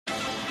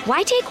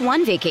Why take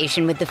one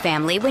vacation with the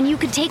family when you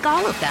could take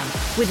all of them?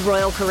 With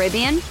Royal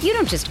Caribbean, you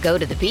don't just go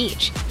to the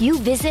beach. You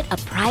visit a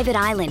private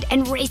island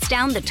and race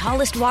down the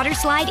tallest water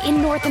slide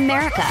in North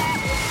America.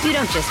 You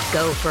don't just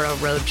go for a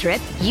road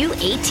trip. You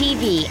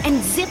ATV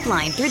and zip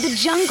line through the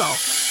jungle.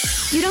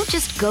 You don't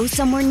just go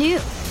somewhere new.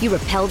 You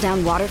rappel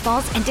down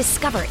waterfalls and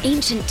discover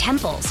ancient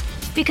temples.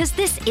 Because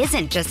this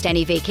isn't just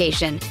any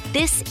vacation.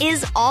 This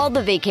is all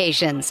the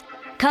vacations.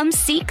 Come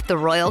seek the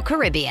Royal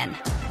Caribbean.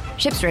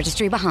 Ships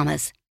Registry,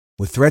 Bahamas.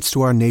 With threats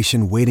to our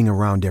nation waiting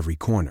around every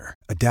corner,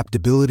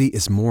 adaptability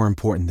is more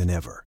important than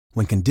ever.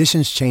 When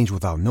conditions change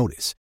without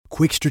notice,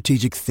 quick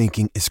strategic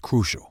thinking is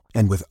crucial.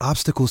 And with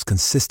obstacles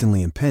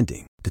consistently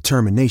impending,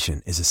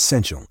 determination is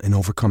essential in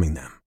overcoming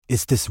them.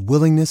 It's this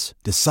willingness,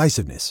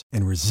 decisiveness,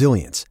 and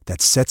resilience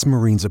that sets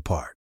Marines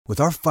apart. With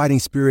our fighting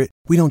spirit,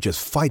 we don't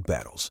just fight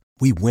battles,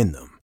 we win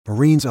them.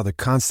 Marines are the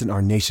constant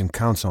our nation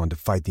counts on to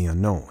fight the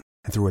unknown.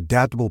 And through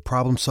adaptable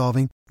problem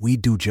solving, we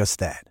do just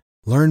that.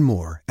 Learn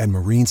more at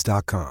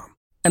marines.com.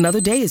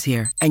 Another day is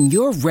here, and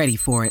you're ready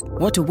for it.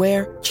 What to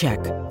wear? Check.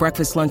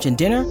 Breakfast, lunch, and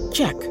dinner?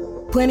 Check.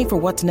 Planning for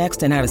what's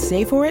next and how to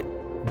save for it?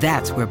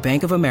 That's where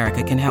Bank of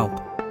America can help.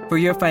 For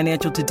your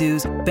financial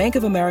to-dos, Bank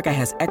of America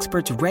has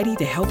experts ready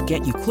to help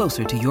get you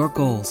closer to your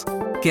goals.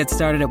 Get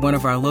started at one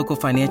of our local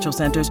financial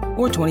centers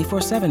or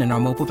 24/7 in our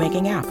mobile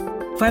banking app.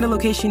 Find a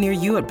location near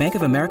you at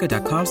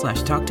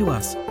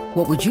bankofamerica.com/talktous.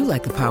 What would you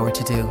like the power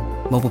to do?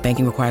 Mobile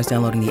banking requires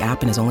downloading the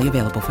app and is only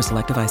available for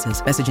select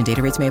devices. Message and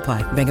data rates may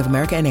apply. Bank of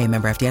America N.A.,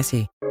 member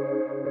FDIC.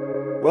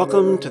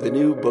 Welcome to the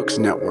New Books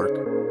Network.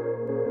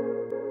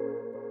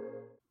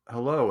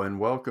 Hello and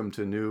welcome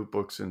to New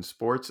Books in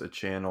Sports, a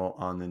channel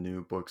on the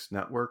New Books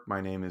Network.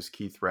 My name is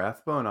Keith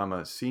Rathbone. I'm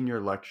a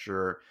senior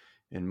lecturer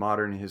in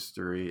modern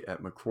history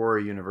at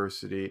Macquarie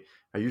University.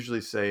 I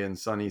usually say in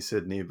sunny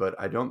Sydney, but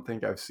I don't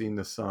think I've seen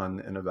the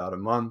sun in about a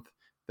month.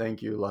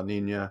 Thank you, La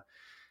Nina.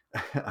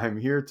 I'm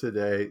here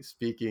today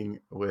speaking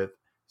with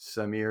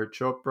Samir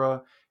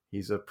Chopra.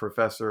 He's a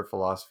professor of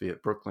philosophy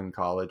at Brooklyn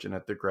College and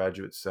at the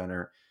Graduate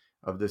Center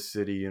of the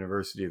City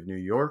University of New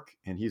York.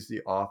 And he's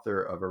the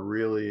author of a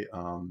really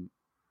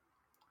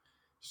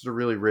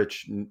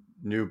rich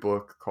new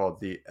book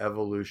called The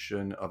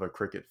Evolution of a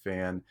Cricket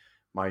Fan,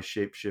 My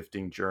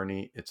Shape-Shifting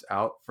Journey. It's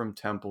out from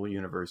Temple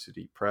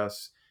University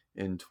Press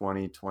in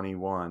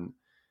 2021.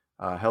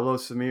 Hello,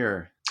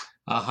 Samir.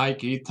 Hi,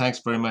 Keith. Thanks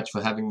very much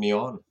for having me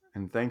on.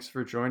 And thanks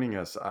for joining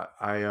us.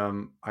 I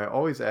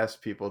always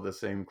ask people the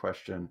same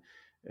question,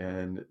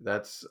 and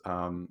that's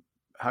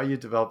how you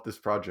developed this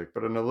project.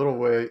 But in a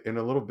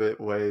little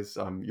bit ways,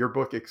 your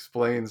book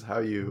explains how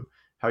you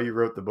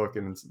wrote the book,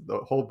 and the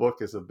whole book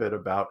is a bit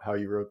about how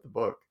you wrote the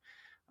book.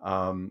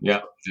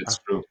 Yeah, that's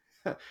true.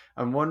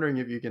 I'm wondering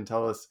if you can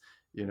tell us,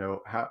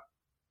 how,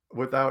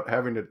 without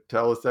having to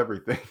tell us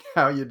everything,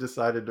 how you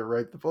decided to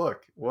write the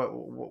book.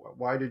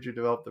 Why did you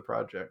develop the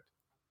project?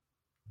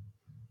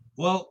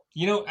 Well,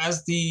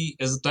 as the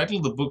title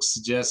of the book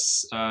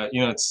suggests,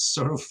 it's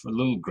sort of a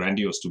little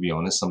grandiose, to be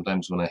honest.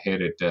 Sometimes when I hear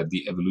it,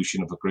 The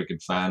Evolution of a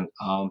Cricket Fan.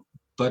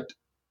 But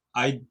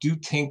I do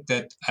think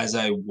that as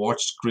I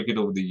watched cricket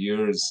over the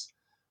years,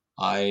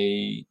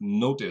 I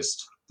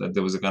noticed that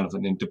there was a kind of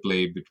an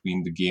interplay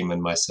between the game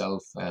and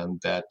myself, and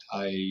that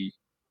I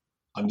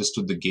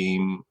understood the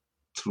game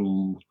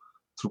through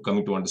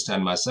coming to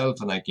understand myself,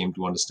 and I came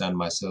to understand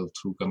myself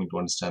through coming to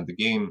understand the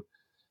game.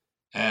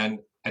 And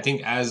I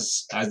think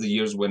as the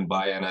years went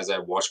by and as I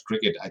watched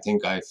cricket, I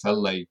think I felt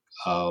like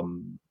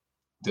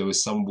there were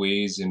some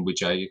ways in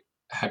which I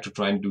had to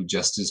try and do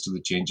justice to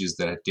the changes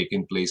that had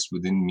taken place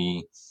within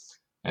me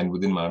and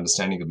within my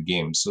understanding of the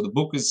game. So the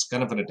book is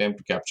kind of an attempt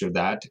to capture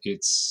that.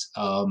 It's,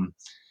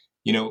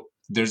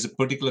 there's a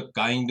particular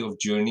kind of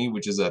journey,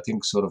 which is, I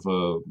think, sort of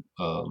a,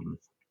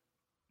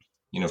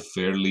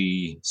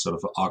 fairly sort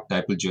of an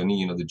archetypal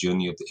journey, the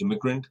journey of the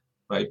immigrant,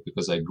 right?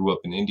 Because I grew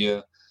up in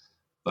India,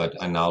 but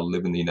I now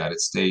live in the United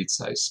States.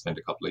 I spent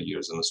a couple of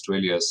years in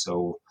Australia.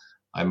 So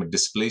I'm a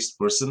displaced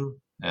person,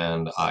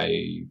 and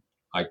I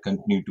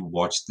continue to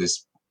watch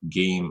this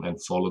game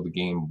and follow the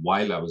game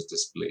while I was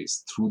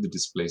displaced through the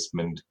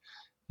displacement,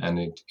 and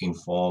it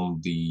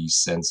informed the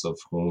sense of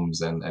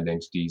homes and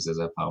identities as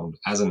I found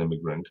as an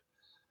immigrant.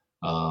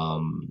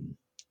 And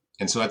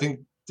so I think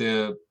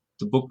the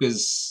book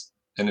is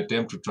an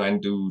attempt to try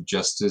and do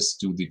justice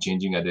to the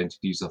changing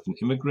identities of an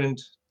immigrant,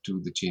 to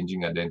the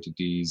changing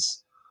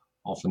identities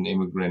of an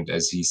immigrant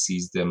as he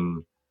sees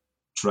them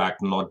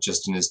tracked not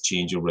just in his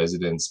change of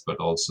residence, but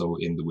also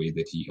in the way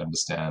that he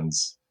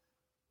understands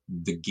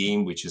the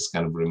game, which has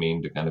kind of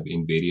remained a kind of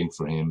invariant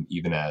for him,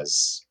 even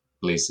as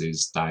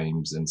places,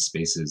 times, and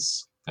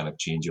spaces kind of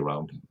change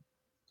around him.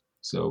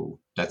 So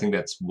I think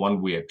that's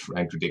one way of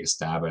trying to take a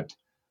stab at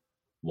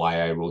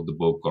why I wrote the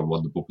book or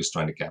what the book is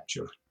trying to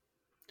capture.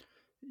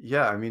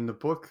 Yeah, I mean, the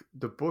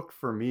book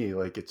for me,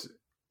 like it's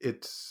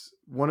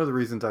one of the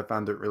reasons I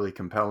found it really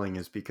compelling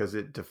is because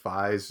it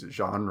defies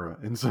genre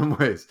in some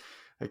ways.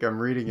 Like I'm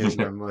reading it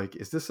and I'm like,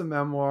 is this a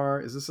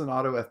memoir? Is this an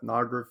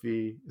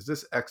autoethnography? Is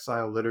this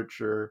exile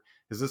literature?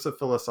 Is this a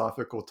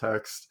philosophical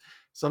text?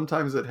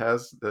 sometimes it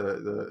has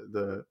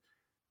the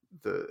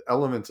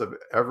elements of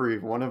every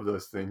one of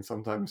those things.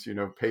 Sometimes,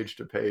 page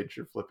to page,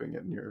 you're flipping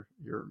it and you're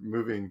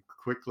moving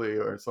quickly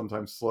or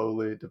sometimes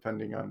slowly,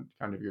 depending on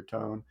kind of your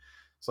tone.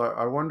 So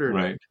I wondered,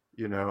 Right.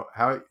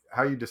 how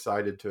you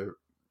decided to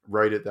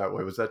write it that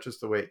way. Was that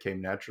just the way it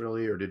came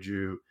naturally, or did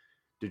you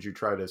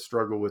try to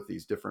struggle with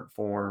these different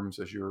forms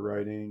as you were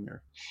writing?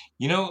 Or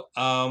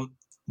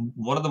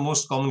One of the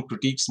most common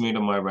critiques made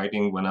of my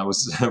writing when I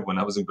was when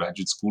I was in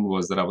graduate school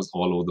was that I was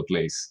all over the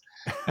place,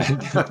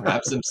 and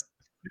perhaps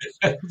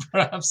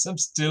I'm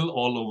still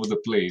all over the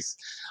place.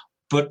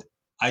 But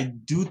I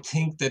do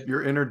think that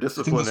you're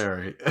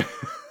interdisciplinary.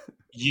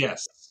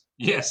 yes,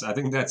 yes, I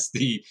think that's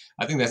the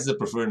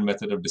preferred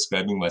method of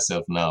describing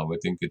myself now. I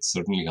think it's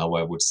certainly how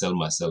I would sell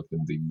myself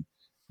in the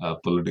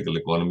political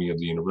economy of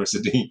the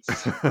university.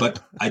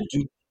 But I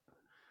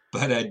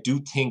do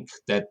think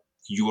that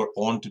you are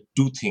on to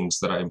two things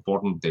that are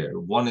important there.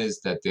 One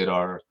is that there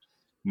are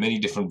many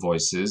different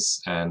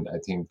voices, and I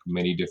think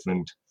many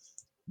different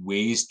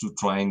ways to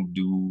try and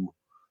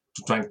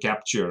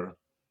capture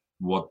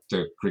what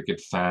the cricket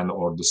fan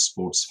or the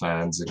sports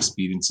fans'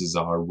 experiences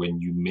are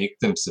when you make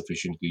them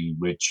sufficiently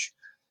rich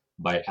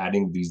by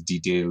adding these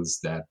details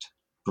that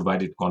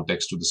provided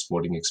context to the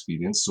sporting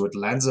experience. So it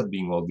lands up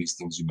being all these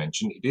things you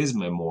mentioned. It is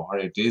memoir.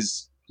 It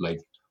is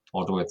like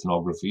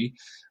autoethnography.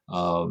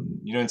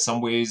 In some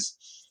ways,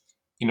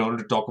 in order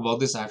to talk about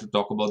this, I have to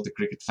talk about the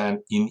cricket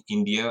fan in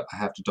India. I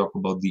have to talk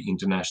about the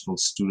international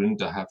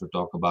student. I have to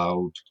talk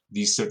about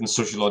these certain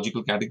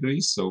sociological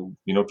categories. So,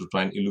 to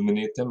try and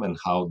illuminate them and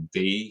how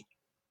they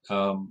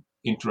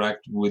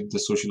interact with the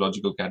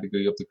sociological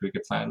category of the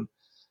cricket fan.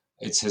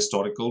 It's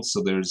historical.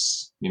 So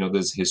there's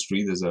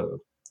history.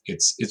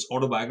 It's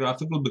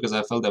autobiographical because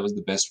I felt that was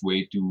the best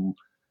way to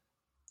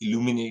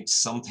illuminate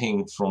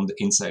something from the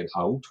inside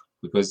out.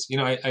 Because,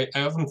 I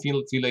often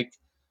feel like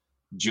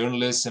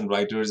journalists and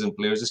writers and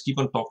players just keep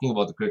on talking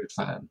about the cricket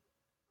fan,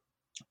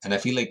 and I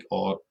feel like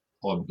or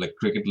like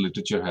cricket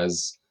literature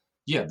has,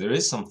 there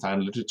is some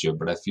fan literature,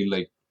 but I feel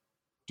like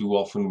too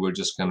often we're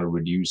just kind of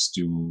reduced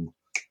to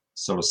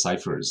sort of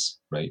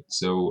ciphers, right?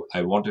 So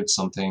I wanted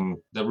something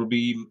that would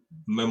be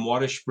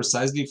memoirish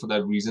precisely for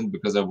that reason,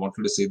 because I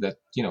wanted to say that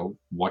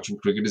watching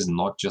cricket is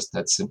not just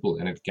that simple,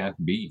 and it can't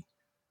be,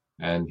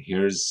 and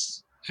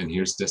here's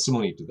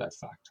testimony to that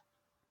fact.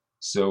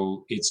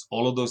 So it's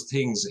all of those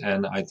things,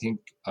 and I think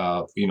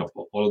all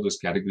of those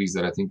categories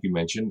that I think you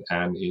mentioned,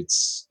 and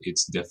it's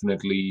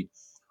definitely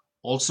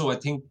also, I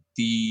think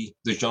the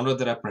genre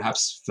that I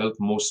perhaps felt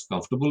most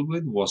comfortable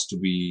with was to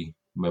be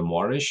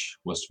memoirish,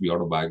 was to be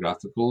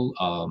autobiographical,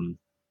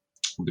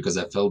 because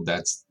I felt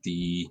that's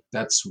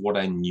what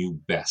I knew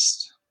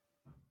best.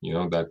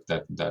 That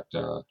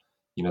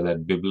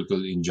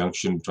biblical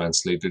injunction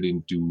translated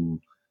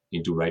into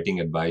writing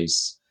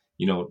advice.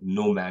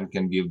 No man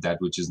can give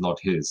that which is not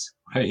his,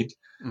 right?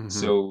 Mm-hmm.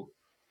 So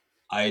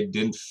I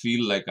didn't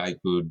feel like I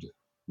could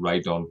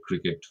write on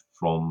cricket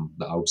from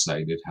the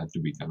outside. It had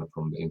to be kind of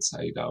from the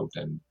inside out,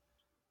 and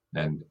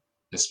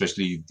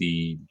especially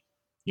the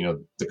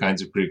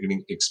kinds of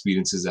cricketing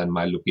experiences and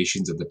my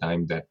locations at the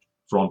time that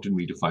prompted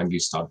me to finally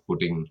start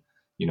putting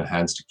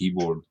hands to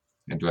keyboard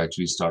and to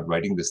actually start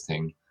writing this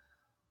thing.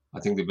 I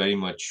think they very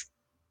much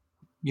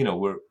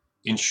were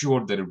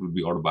ensured that it would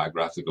be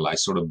autobiographical. I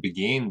sort of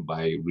began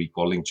by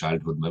recalling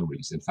childhood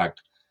memories. In fact,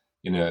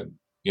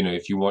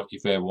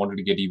 if I wanted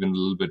to get even a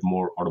little bit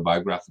more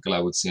autobiographical, I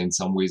would say in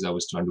some ways I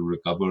was trying to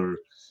recover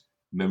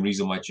memories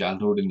of my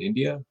childhood in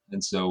India.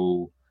 And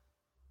so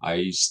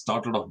I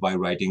started off by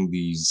writing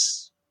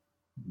these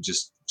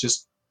just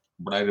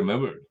what I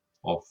remembered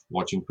of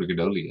watching cricket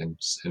early,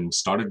 and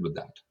started with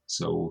that.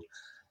 So,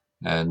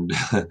 and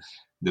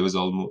there was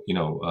almost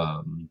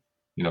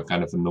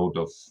kind of a note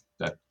of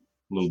that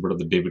little bit of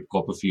the David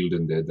Copperfield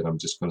in there, that I'm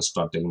just going to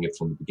start telling it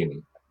from the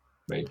beginning,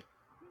 right?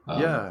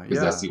 Because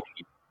that's the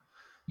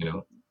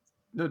only,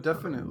 No,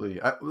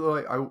 definitely.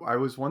 I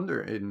was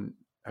wondering,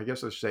 I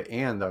guess I should say,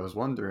 and I was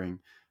wondering,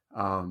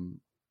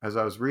 as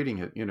I was reading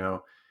it,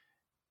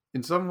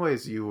 in some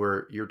ways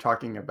you're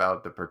talking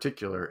about the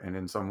particular, and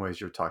in some ways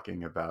you're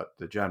talking about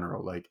the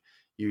general. Like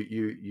you're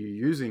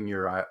using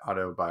your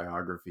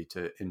autobiography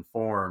to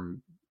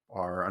inform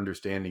our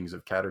understandings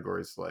of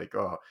categories like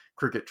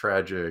cricket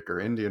tragic, or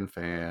Indian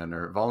fan,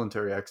 or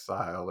voluntary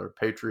exile, or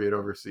patriot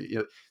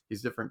overseas,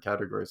 these different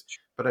categories.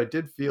 But I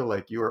did feel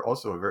like you are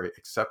also a very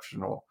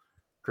exceptional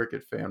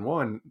cricket fan.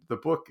 One, the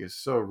book is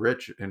so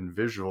rich in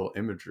visual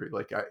imagery.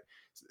 Like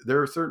there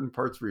are certain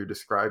parts where you're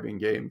describing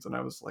games, and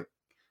I was like,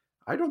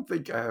 I don't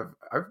think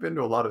I've been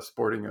to a lot of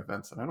sporting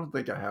events, and I don't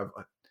think I have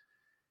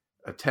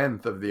a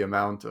tenth of the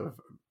amount of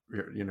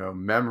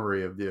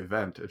memory of the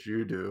event as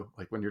you do.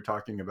 Like when you're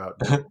talking about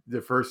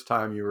the first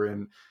time you were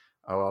in,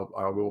 I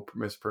will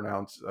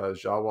mispronounce,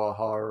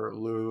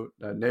 Jawaharlal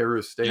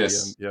Nehru Stadium.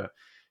 Yes. Yeah.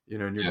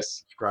 And you're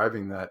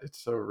describing that.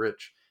 It's so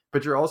rich,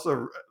 but you're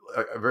also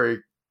a very,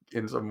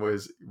 in some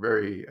ways,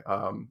 very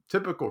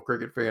typical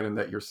cricket fan, in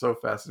that you're so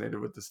fascinated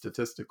with the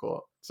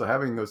statistical. So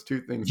having those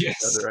two things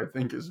together, I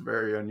think, is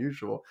very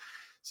unusual.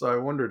 So I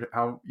wondered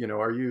how,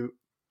 are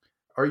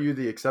you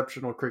the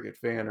exceptional cricket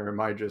fan, or am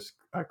I just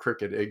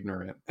cricket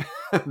ignorant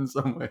in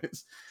some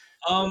ways?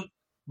 Um,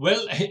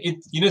 well,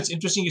 it's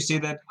interesting you say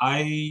that.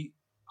 I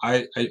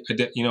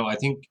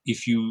think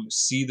if you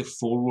see the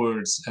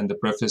forewords and the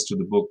preface to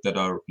the book that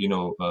are,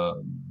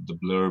 the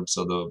blurbs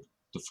or the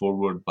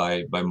foreword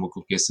by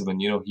Mukul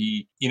Kesavan,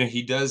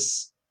 he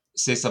does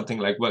say something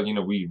like, well,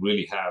 we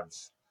really have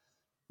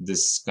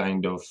this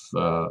kind of,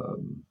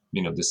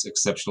 this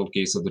exceptional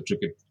case of the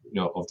cricket,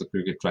 of the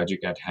cricket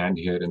tragic at hand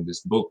here in this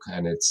book,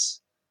 and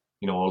it's,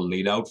 all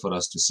laid out for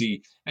us to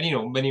see.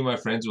 And many of my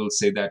friends will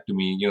say that to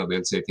me.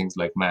 They'll say things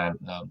like, "Man,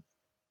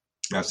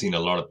 I've seen a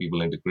lot of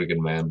people into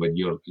cricket, man, but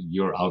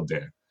you're out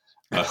there."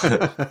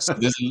 So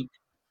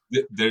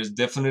there's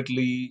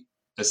definitely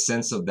a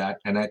sense of that,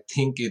 and I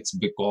think it's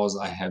because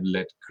I have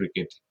let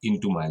cricket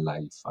into my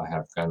life. I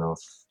have kind of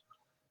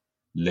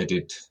let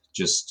it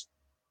just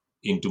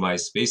into my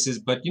spaces.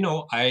 But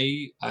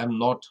I'm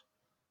not.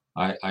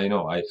 I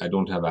know I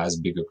don't have as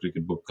big a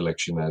cricket book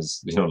collection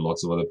as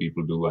lots of other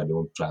people do. I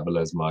don't travel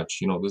as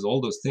much. There's all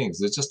those things.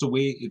 There's just a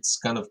way it's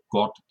kind of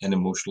got an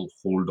emotional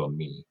hold on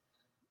me.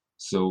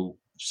 So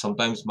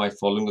sometimes my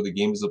following of the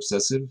game is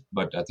obsessive,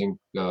 but I think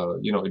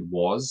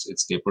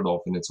it's tapered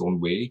off in its own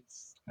way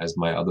as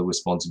my other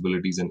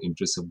responsibilities and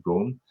interests have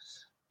grown.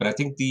 But I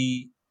think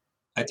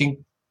I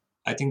think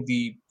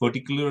the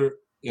particular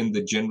in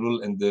the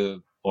general and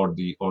the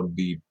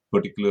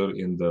particular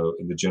in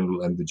the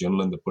general and the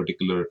general and the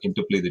particular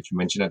interplay that you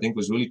mentioned, I think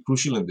was really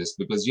crucial in this,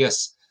 because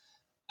yes,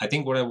 I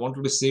think what I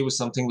wanted to say was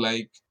something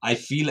like, I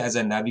feel as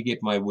I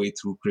navigate my way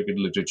through cricket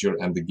literature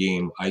and the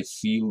game, I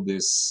feel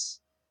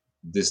this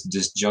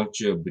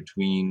disjuncture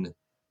between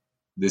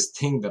this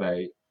thing that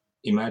I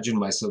imagine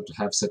myself to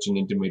have such an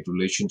intimate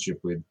relationship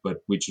with,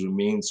 but which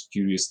remains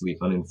curiously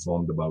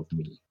uninformed about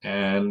me.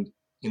 And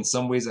in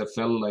some ways, I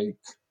felt like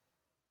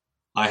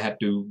I had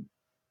to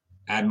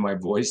add my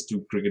voice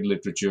to cricket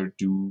literature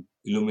to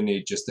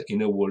illuminate just the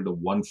inner world of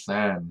one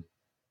fan,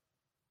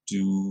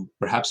 to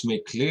perhaps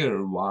make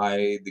clear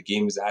why the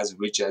game is as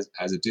rich as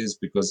it is,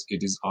 because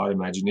it is our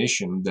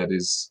imagination that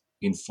is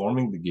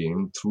informing the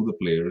game through the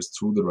players,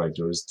 through the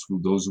writers,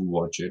 through those who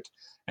watch it.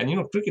 And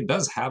cricket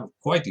does have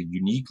quite a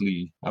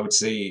uniquely, I would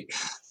say,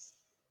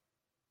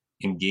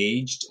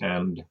 engaged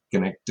and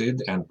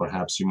connected, and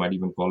perhaps you might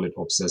even call it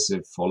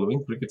obsessive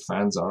following. Cricket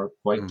fans are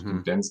quite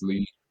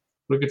intensely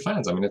cricket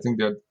fans. I mean, I think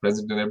they're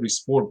present in every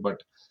sport,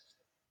 but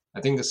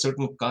I think a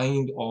certain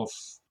kind of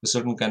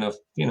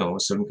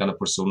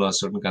persona, a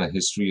certain kind of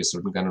history, a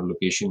certain kind of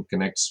location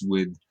connects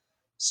with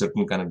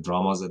certain kind of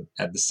dramas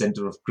at the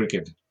center of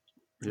cricket.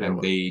 Yeah,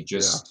 and they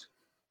just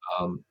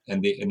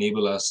and they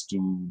enable us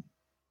to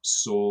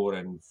soar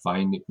and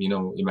find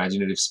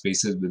imaginative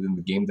spaces within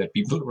the game that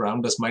people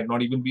around us might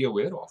not even be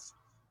aware of.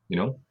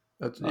 Well,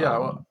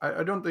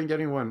 I don't think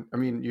anyone, I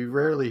mean, you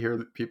rarely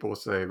hear people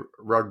say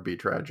rugby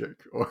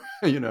tragic, or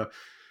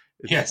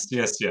yes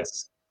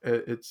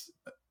it's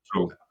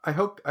true. I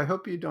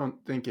hope you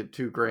don't think it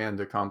too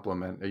grand a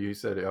compliment. You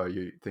said, oh,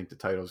 you think the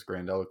title's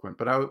grandiloquent,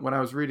 but when I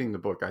was reading the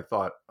book, I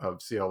thought of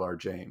CLR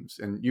James,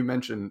 and you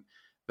mentioned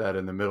that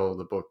in the middle of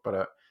the book,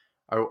 but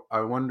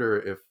I wonder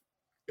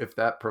if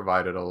that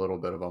provided a little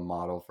bit of a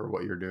model for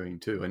what you're doing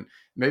too. And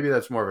maybe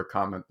that's more of a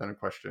comment than a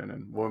question,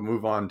 and we'll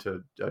move on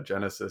to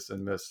Genesis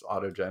and Miss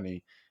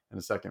Autogeny in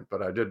a second.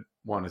 But I did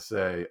want to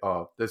say,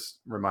 this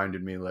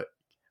reminded me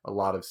a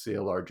lot of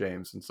CLR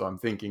James, and so I'm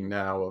thinking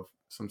now of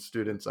some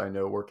students I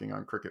know working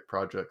on cricket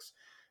projects,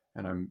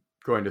 and I'm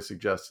going to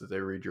suggest that they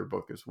read your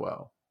book as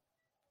well.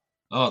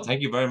 Oh,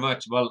 thank you very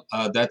much. Well,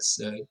 that's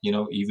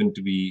even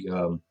to be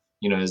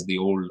as the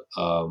old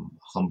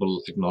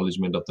humble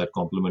acknowledgement of that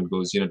compliment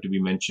goes, to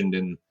be mentioned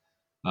in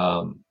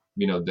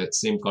that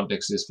same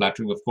context is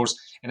flattering, of course.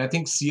 And I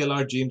think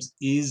CLR James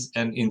is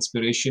an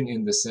inspiration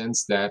in the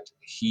sense that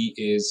he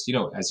is,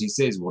 as he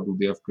says, what do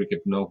they of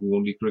cricket know who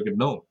only cricket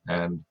know?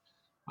 And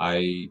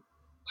I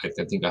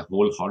think I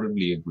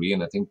wholeheartedly agree.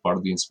 And I think part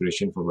of the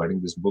inspiration for writing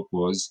this book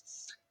was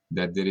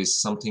that there is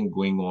something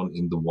going on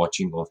in the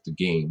watching of the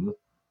game,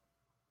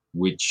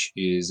 which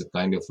is a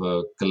kind of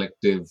a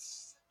collective,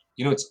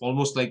 it's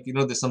almost like,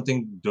 there's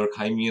something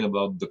Durkheimian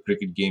about the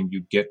cricket game.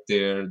 You get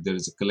there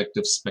is a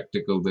collective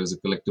spectacle, there's a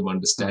collective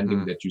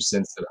understanding that you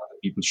sense that other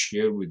people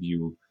share with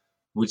you,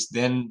 which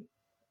then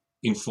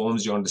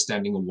informs your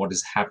understanding of what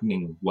is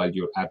happening while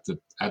you're at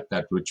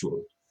that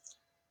ritual.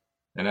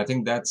 And I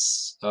think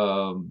that's,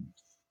 that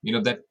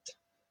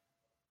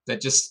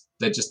just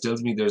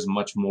tells me there's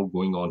much more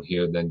going on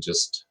here than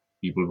just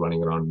people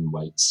running around in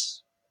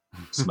whites,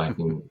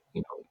 smacking,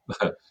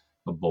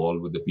 a ball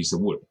with a piece of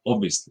wood,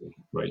 obviously,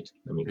 right?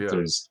 I mean,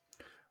 there's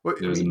an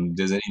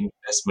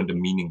investment of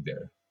meaning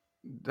there.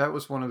 That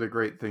was one of the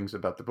great things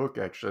about the book,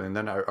 actually. And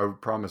then I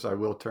promise I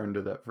will turn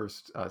to that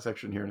first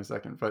section here in a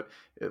second. But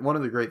one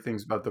of the great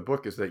things about the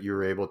book is that you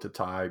were able to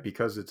tie,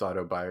 because it's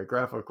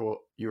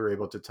autobiographical, you were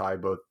able to tie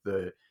both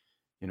the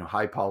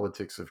high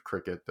politics of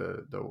cricket,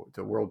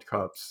 the World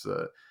Cups,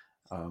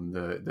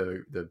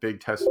 the big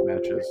test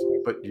matches,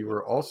 but you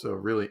were also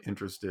really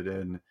interested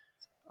in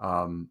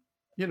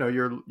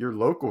your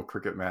local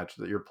cricket match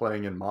that you're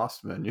playing in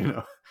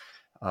Mossman,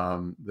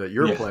 that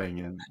you're Yeah. playing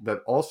in,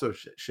 that also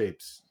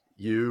shapes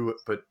you,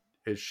 but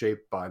is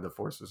shaped by the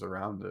forces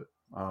around it.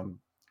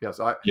 Yes,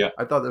 I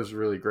thought that was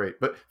really great.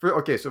 But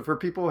so for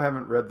people who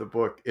haven't read the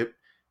book, it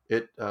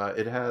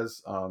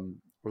has a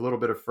little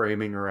bit of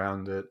framing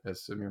around it,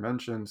 as Samir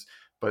mentions,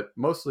 but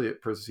mostly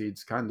it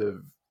proceeds kind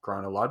of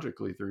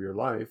chronologically through your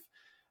life.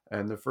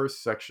 And the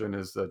first section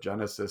is the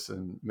genesis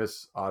and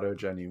Miss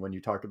Autogeny, when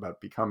you talk about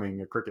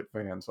becoming a cricket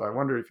fan. So I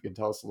wonder if you can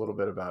tell us a little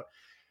bit about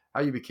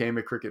how you became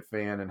a cricket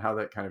fan and how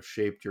that kind of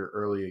shaped your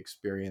early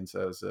experience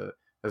as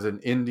an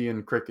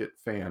Indian cricket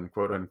fan,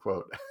 quote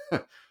unquote.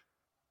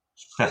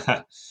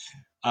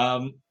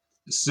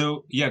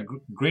 So yeah,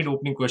 great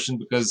opening question,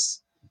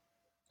 because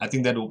I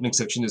think that opening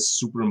section is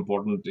super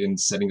important in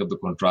setting up the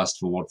contrast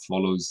for what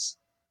follows.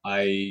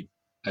 I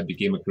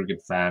became a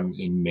cricket fan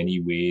in many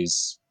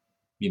ways,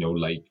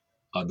 like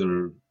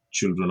other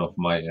children of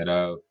my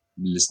era,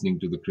 listening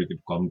to the cricket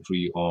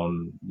commentary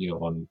on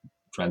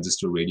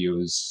transistor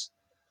radios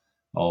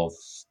of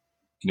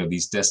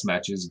these test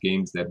matches,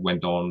 games that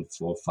went on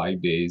for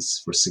 5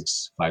 days, for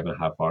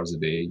 5.5 hours a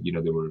day.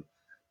 There were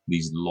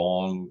these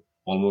long,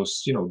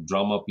 almost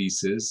drama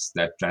pieces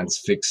that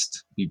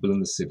transfixed people in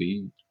the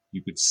city.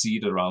 You could see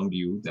it around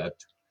you that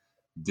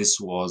this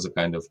was a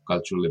kind of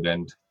cultural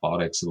event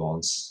par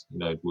excellence.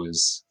 It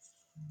was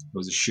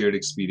a shared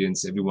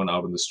experience. Everyone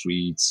out on the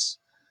streets,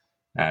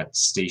 at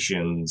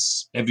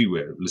stations,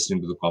 everywhere,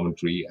 listening to the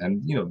commentary,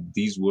 and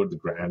these were the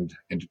grand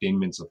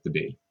entertainments of the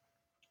day.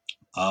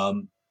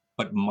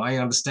 But my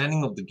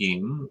understanding of the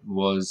game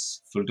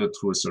was filtered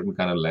through a certain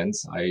kind of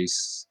lens.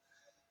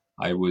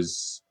 I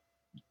was,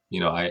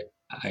 I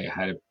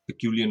had a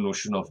peculiar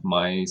notion of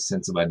my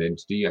sense of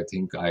identity. I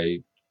think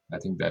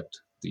that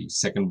the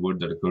second word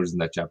that occurs in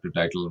that chapter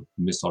title,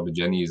 Miss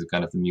Autogeny, is a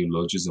kind of a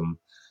neologism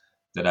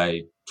that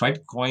I tried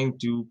to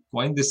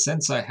coin this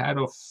sense I had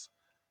of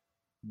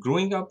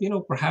growing up,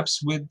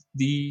 perhaps with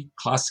the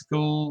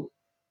classical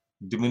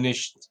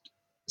diminished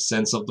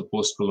sense of the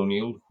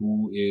post-colonial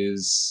who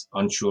is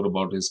unsure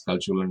about his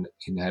cultural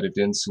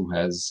inheritance, who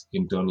has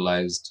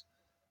internalized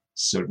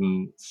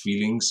certain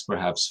feelings,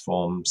 perhaps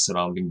from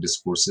surrounding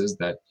discourses,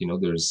 that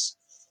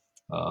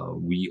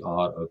we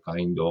are a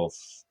kind of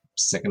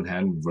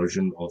secondhand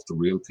version of the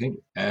real thing.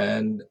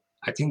 And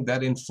I think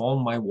that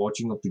informed my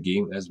watching of the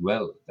game as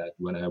well. That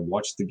when I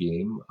watched the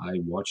game, I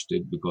watched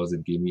it because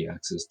it gave me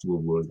access to a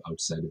world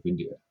outside of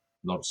India,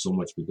 not so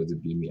much because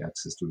it gave me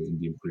access to the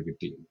Indian cricket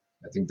team.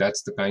 I think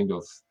that's the kind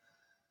of,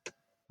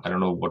 I don't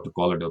know what to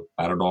call it, a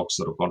paradox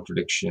or a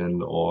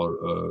contradiction or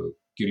a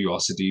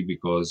curiosity,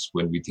 because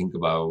when we think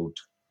about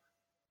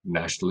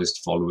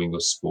nationalist following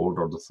of sport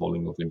or the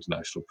following of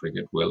international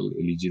cricket, well,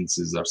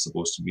 allegiances are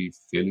supposed to be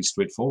fairly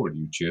straightforward.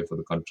 You cheer for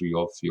the country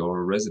of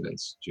your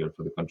residence, cheer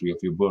for the country of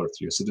your birth,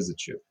 your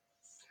citizenship.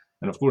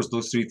 And of course,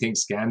 those three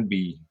things can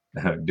be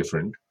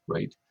different,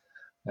 right?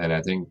 And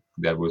I think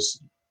that was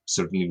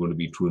certainly going to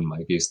be true in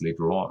my case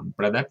later on.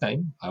 But at that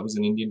time, I was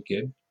an Indian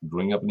kid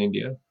growing up in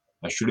India.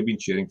 I should have been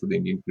cheering for the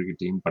Indian cricket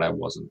team, but I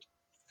wasn't.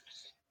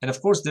 And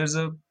of course,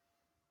 it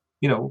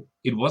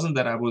wasn't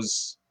that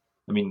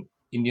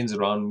Indians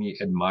around me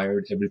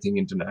admired everything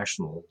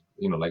international.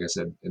 Like I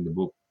said in the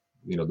book,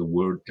 the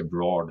word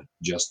abroad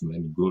just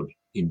meant good.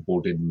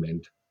 Imported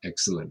meant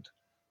excellent,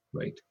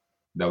 right?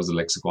 That was the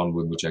lexicon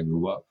with which I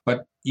grew up.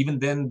 But even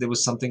then, there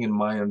was something in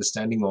my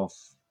understanding of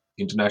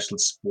international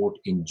sport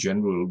in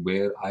general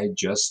where I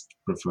just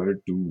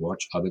preferred to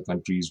watch other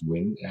countries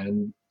win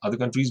and other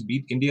countries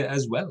beat India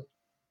as well,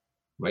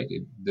 right?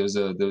 There's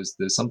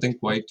something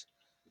quite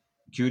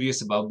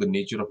curious about the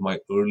nature of my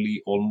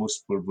early,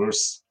 almost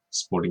perverse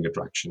sporting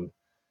attraction.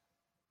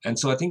 And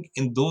so I think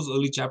in those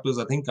early chapters,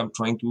 I think I'm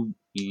trying to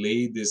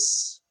lay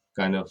this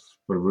kind of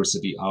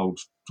perversity out,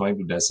 trying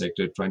to dissect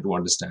it, trying to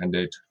understand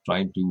it,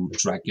 trying to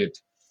track it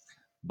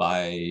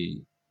by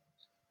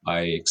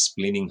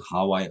explaining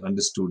how I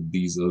understood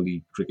these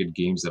early cricket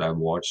games that I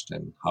watched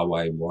and how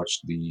I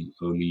watched the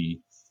early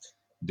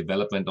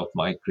development of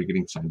my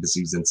cricketing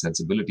fantasies and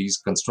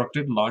sensibilities,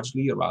 constructed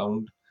largely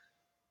around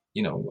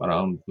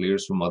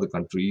players from other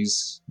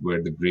countries,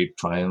 where the great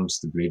triumphs,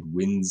 the great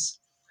wins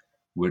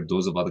were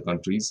those of other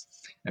countries.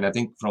 And I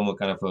think from a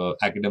kind of a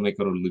academic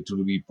or a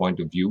literary point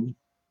of view,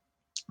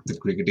 the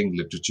cricketing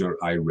literature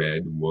I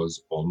read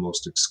was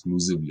almost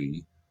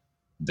exclusively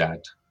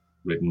that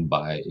written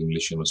by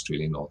English and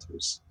Australian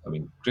authors. I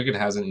mean, cricket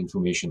has an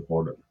information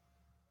order,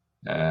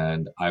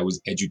 and I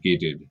was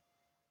educated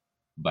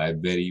by a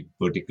very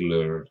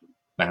particular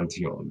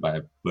pantheon, by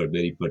a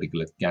very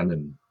particular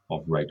canon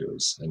of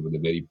writers, and with a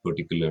very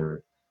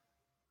particular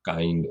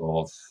kind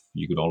of,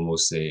 you could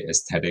almost say,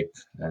 aesthetic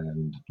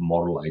and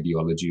moral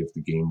ideology of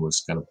the game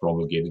was kind of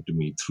promulgated to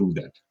me through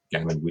that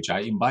canon, which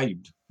I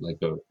imbibed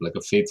like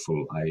a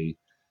faithful. I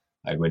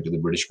went to the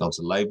British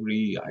Council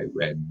Library. I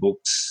read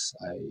books.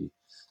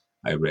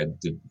 I read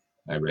the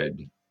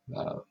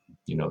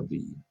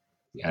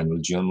annual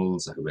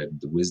journals. I read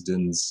the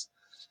Wisdens.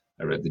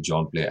 I read the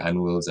John Player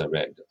annuals. I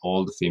read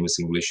all the famous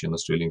English and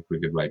Australian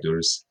cricket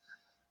writers,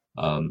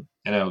 and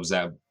I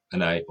observed,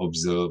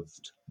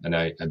 and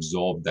I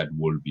absorbed that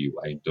worldview.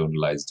 I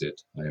internalized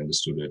it. I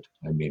understood it.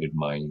 I made it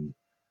mine.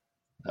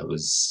 I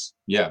was,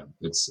 yeah.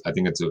 I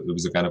think it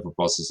was a kind of a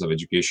process of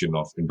education,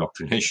 of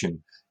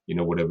indoctrination.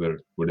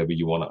 Whatever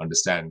you want to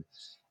understand.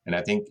 And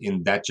I think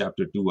in that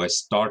chapter too, I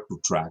start to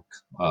track.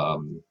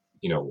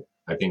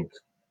 I think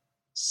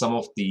some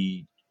of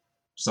the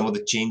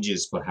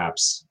changes,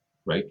 perhaps,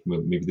 right?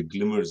 Maybe the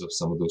glimmers of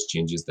some of those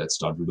changes that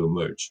started to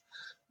emerge.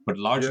 But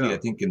largely, Yeah. I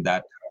think in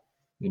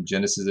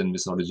Genesis and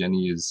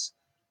Misogyny is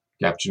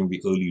capturing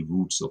the early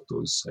roots of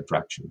those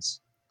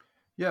attractions.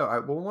 Yeah,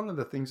 well, one of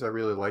the things I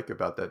really like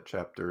about that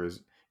chapter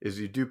is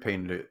you do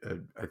paint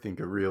I think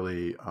a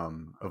really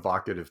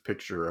evocative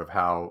picture of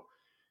how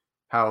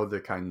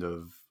the kind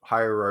of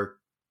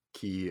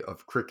hierarchy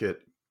of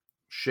cricket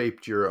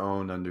shaped your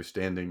own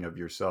understanding of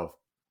yourself,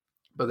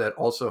 but that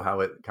also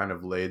how it kind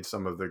of laid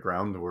some of the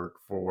groundwork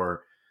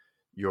for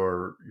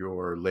your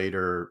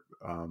later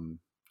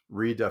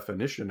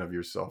redefinition of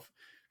yourself.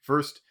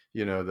 First,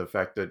 the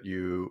fact that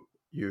you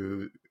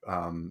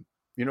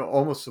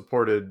almost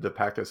supported the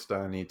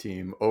Pakistani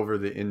team over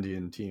the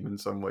Indian team in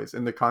some ways,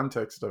 in the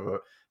context of a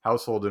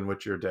household in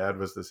which your dad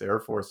was this Air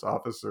Force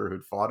officer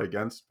who'd fought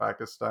against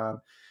Pakistan,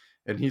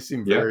 and he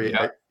seemed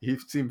he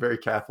seemed very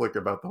Catholic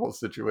about the whole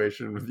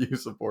situation with you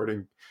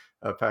supporting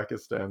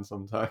Pakistan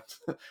sometimes,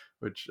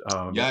 which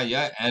that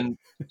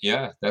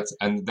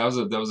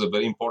was a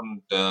very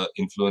important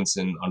influence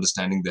in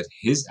understanding that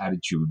his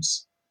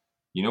attitudes,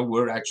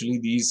 were actually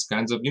these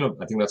kinds of,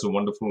 I think that's a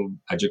wonderful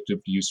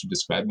adjective to use to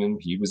describe him.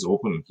 He was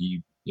open.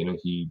 He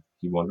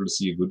wanted to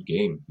see a good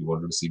game. He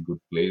wanted to see good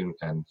play,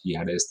 and he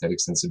had an aesthetic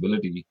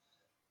sensibility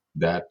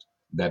that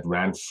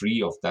ran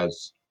free of that,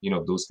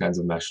 those kinds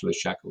of nationalist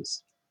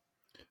shackles.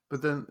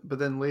 But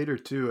then later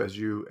too, as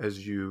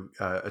you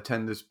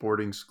attend this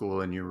boarding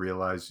school and you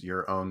realize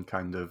your own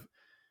kind of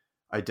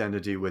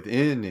identity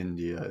within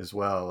India, as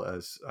well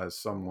as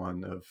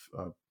someone of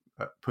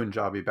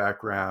Punjabi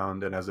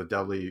background, and as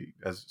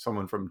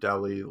someone from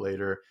Delhi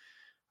later,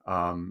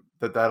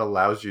 that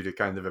allows you to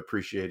kind of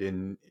appreciate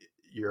in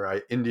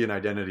your Indian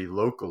identity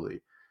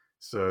locally.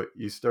 So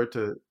you start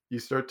to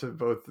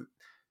both.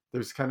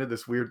 There's kind of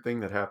this weird thing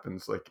that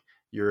happens, like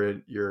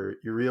you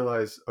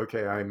realize,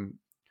 okay, I'm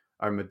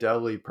a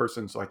Delhi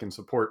person, so I can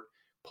support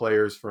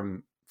players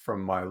from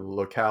my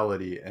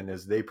locality, and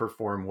as they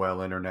perform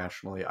well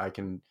internationally, I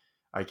can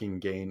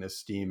gain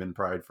esteem and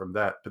pride from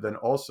that. But then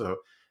also,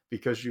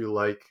 because you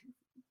like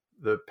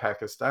the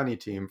Pakistani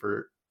team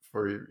for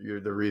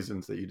the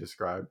reasons that you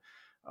describe,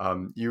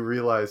 you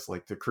realize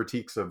like the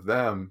critiques of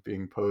them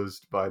being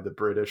posed by the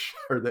British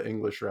or the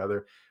English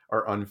rather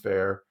are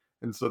unfair,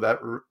 and so that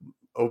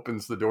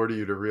opens the door to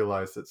you to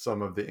realize that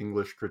some of the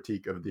English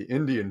critique of the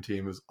Indian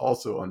team is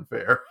also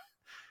unfair,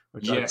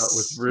 which I thought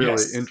was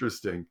really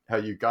interesting. How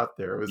you got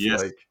there, it was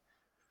like,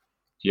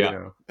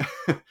 yeah.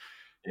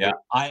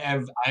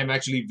 I'm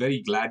actually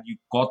very glad you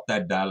caught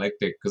that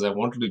dialectic, because I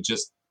wanted to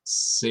just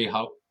say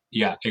how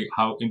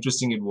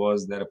interesting it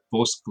was that a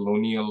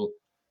post-colonial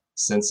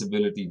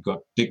sensibility got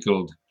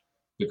tickled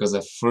because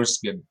I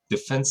first get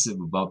defensive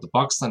about the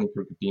Pakistani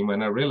cricket team,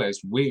 and I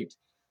realized, wait,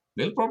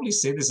 they'll probably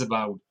say this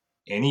about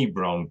any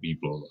brown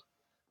people.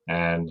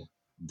 And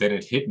then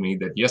it hit me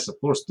that yes, of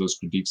course, those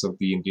critiques of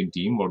the Indian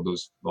team, or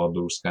those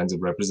kinds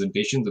of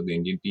representations of the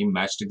Indian team,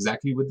 matched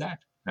exactly with that,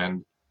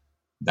 and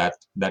that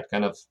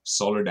kind of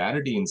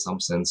solidarity, in some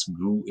sense,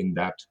 grew in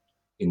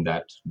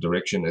that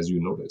direction, as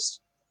you noticed.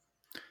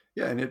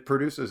 Yeah, and it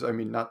produces. I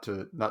mean, not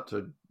to.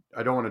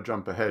 I don't want to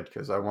jump ahead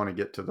because I want to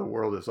get to The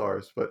World Is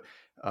Ours, but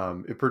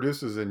it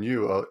produces in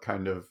you a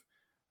kind of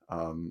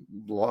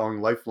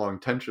lifelong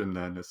tension.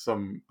 Then, as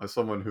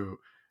someone who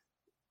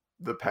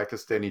the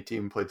Pakistani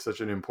team played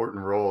such an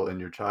important role in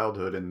your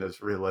childhood and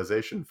this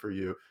realization for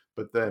you,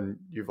 but then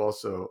you've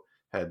also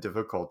had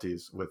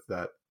difficulties with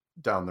that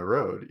down the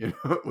road,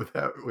 with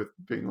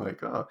being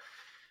like,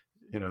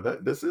 that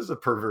this is a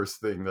perverse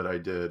thing that I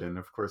did. And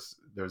of course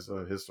there's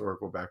a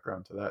historical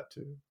background to that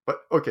too.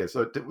 But okay,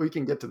 so we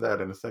can get to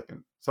that in a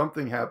second.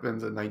 Something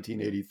happens in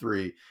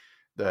 1983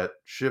 that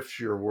shifts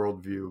your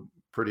worldview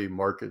pretty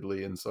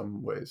markedly in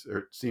some ways, or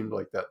it seemed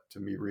like that to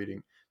me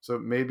reading. So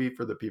maybe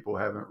for the people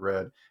who haven't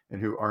read and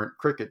who aren't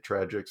cricket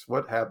tragics,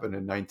 what happened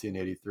in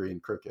 1983 in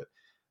cricket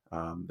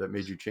that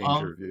made you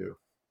change your view?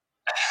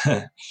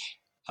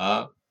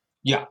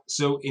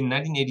 So in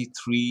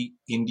 1983,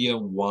 India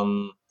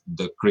won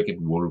the Cricket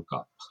World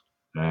Cup.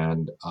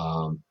 And,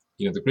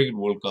 the Cricket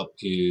World Cup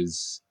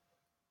is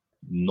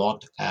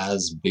not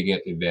as big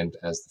an event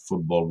as the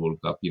Football World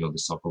Cup, the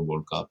Soccer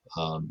World Cup.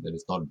 It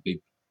is not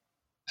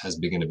as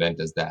big an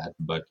event as that,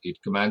 but it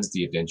commands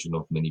the attention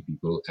of many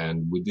people.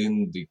 And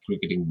within the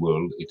cricketing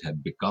world, it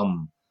had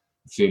become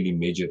a fairly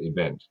major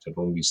event. It had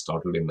only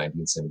started in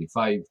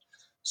 1975.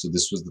 So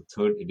this was the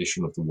third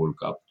edition of the World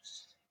Cup.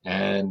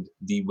 And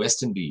the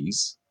West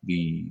Indies,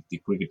 the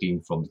cricket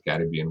team from the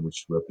Caribbean,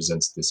 which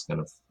represents this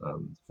kind of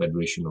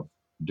federation of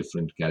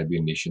different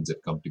Caribbean nations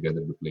had come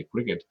together to play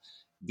cricket.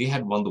 They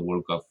had won the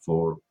World Cup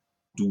for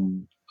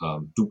two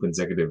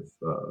consecutive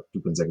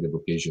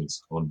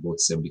occasions on both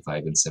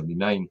 75 and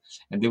 79,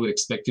 and they were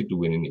expected to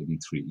win in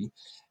 83.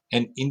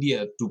 And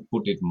India, to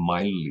put it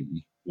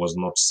mildly, was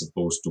not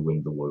supposed to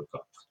win the World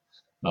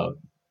Cup.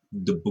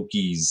 The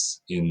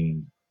bookies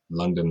in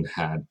London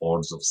had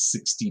odds of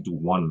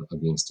 60-1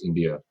 against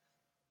India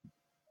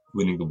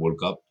winning the World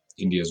Cup.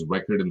 India's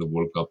record in the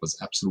World Cup was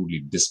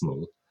absolutely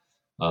dismal.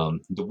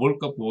 The World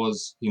Cup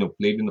was,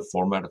 played in a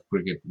format of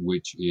cricket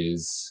which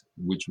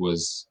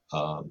was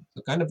a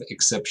kind of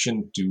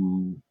exception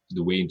to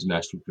the way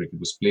international cricket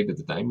was played at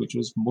the time, which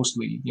was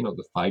mostly,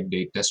 the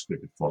 5-day Test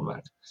cricket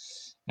format.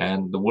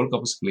 And the World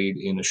Cup was played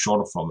in a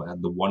shorter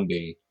format, the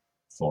one-day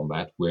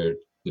format, where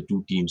the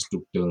two teams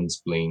took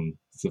turns playing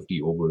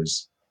 50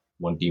 overs.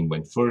 One team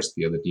went first,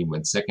 the other team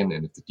went second,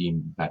 and if the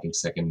team batting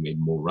second made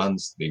more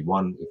runs, they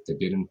won. If they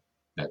didn't,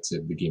 that's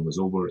it. The game was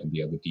over, and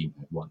the other team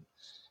had won.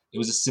 It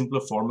was a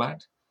simpler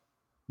format,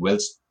 well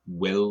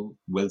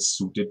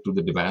suited to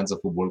the demands of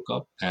a World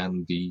Cup,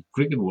 and the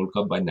Cricket World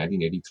Cup by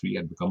 1983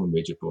 had become a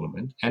major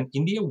tournament. And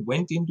India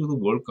went into the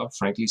World Cup,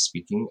 frankly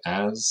speaking,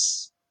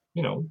 as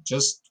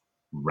just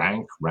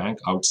rank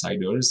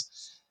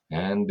outsiders.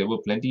 And there were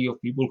plenty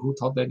of people who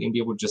thought that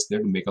India were just there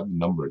to make up the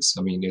numbers.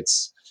 I mean,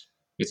 it's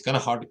kind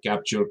of hard to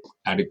capture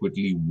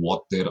adequately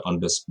what their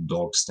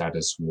underdog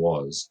status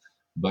was.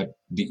 But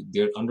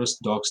their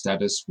underdog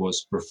status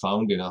was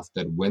profound enough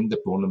that when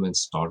the tournament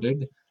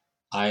started,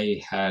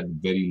 I had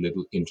very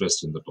little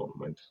interest in the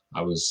tournament.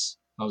 I was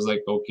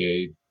like,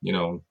 okay,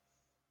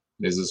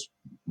 there's this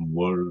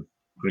World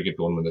Cricket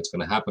tournament that's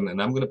going to happen,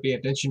 and I'm going to pay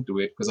attention to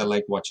it because I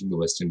like watching the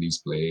West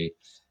Indies play,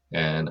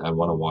 and I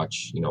want to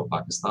watch,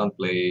 Pakistan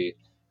play,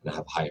 and I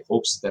have high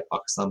hopes that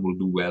Pakistan will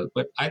do well.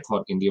 But I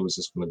thought India was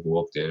just going to go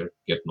up there,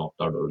 get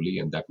knocked out early,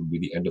 and that would be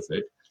the end of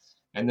it.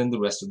 And then the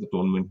rest of the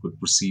tournament could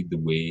proceed the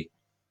way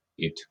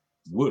it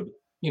would,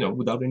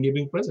 without India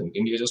being present.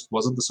 India just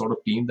wasn't the sort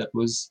of team that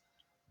was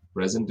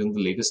present in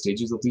the later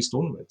stages of these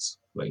tournaments,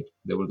 right?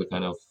 They were the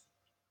kind of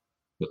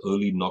the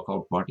early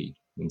knockout party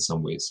in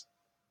some ways.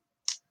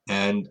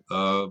 And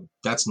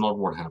that's not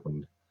what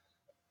happened.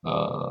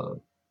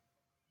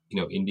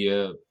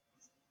 India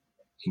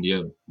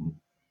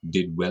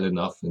did well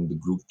enough in the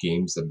group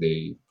games that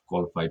they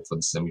qualified for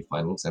the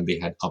semifinals, and they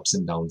had ups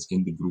and downs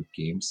in the group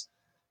games.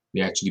 They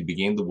actually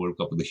began the World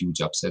Cup with a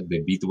huge upset. They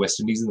beat the West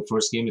Indies in the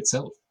first game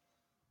itself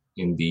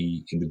in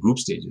the group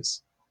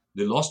stages.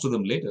 They lost to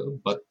them later,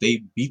 but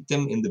they beat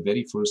them in the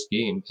very first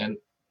game, and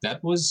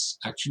that was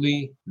a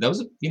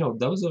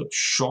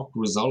shock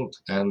result,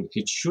 and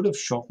it should have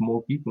shocked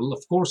more people.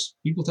 Of course,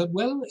 people thought,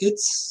 well,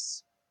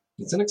 it's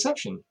an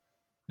exception.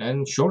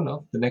 And sure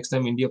enough, the next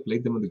time India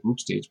played them in the group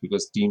stage,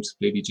 because teams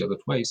played each other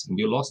twice,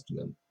 India lost to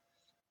them.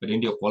 But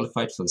India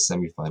qualified for the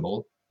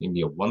semi-final.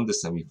 India won the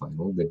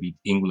semi-final. They beat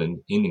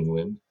England in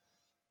England.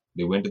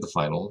 They went to the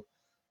final,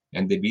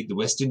 and they beat the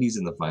West Indies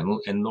in the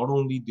final. And not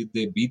only did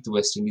they beat the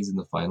West Indies in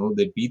the final,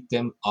 they beat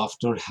them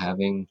after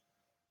having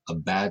a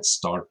bad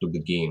start to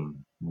the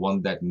game,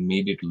 one that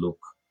made it look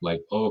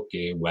like,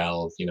 okay,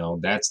 well,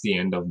 that's the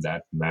end of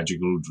that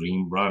magical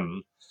dream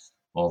run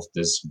of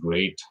this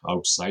great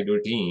outsider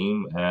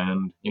team.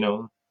 And,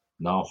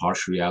 now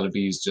harsh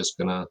reality is just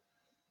going to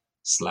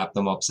slap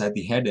them upside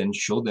the head and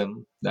show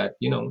them that,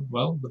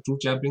 the true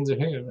champions are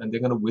here and they're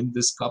going to win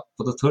this cup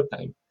for the third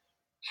time.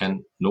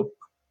 And nope,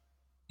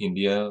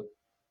 India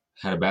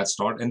had a bad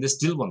start and they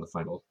still won the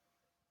final.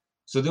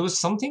 So there was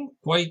something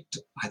quite,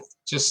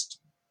 just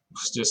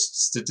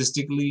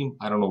statistically,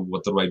 I don't know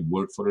what the right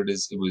word for it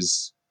is. It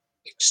was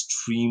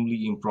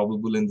extremely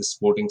improbable in the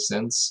sporting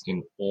sense,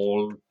 in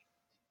all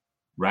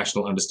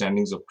rational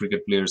understandings of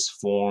cricket players'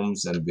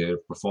 forms and their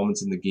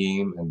performance in the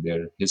game and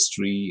their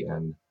history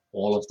and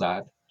all of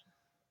that.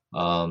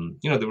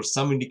 There were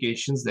some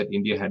indications that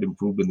India had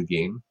improved in the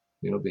game.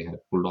 They had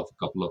pulled off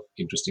a couple of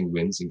interesting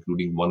wins,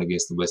 including one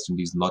against the West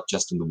Indies, not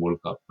just in the World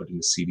Cup, but in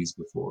the series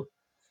before.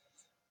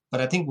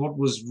 But I think what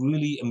was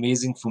really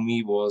amazing for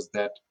me was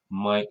that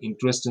my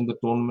interest in the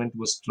tournament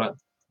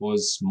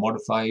was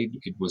modified.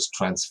 It was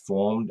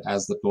transformed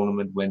as the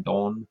tournament went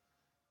on.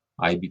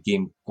 I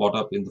became caught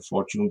up in the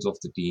fortunes of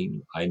the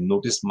team. I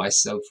noticed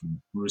myself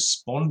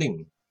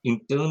responding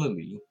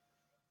internally.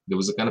 There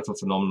was a kind of a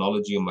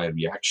phenomenology of my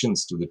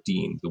reactions to the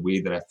team, the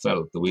way that I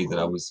felt, the way that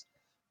I was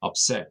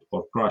upset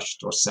or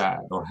crushed or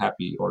sad or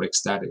happy or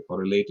ecstatic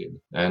or elated.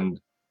 And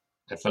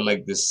I felt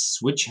like this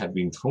switch had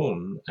been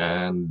thrown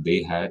and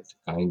they had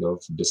kind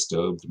of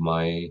disturbed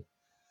my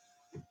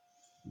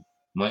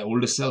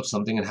older self.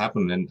 Something had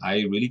happened, and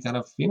I really kind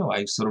of,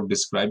 I sort of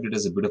described it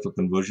as a bit of a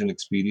conversion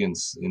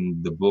experience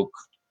in the book.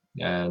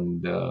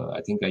 And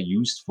I think I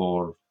used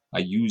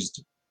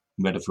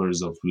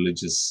metaphors of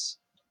religious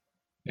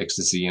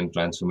ecstasy and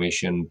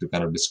transformation to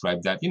kind of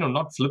describe that,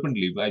 not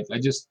flippantly, but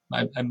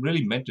I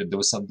really meant it. There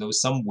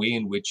was some way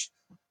in which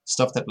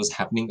stuff that was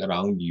happening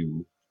around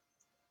you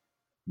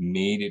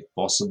made it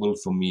possible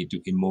for me to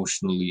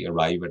emotionally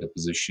arrive at a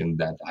position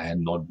that I had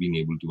not been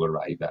able to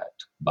arrive at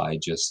by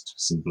just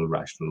simple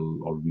rational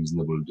or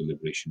reasonable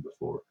deliberation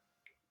before.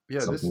 Yeah,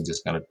 Something this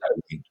just kind of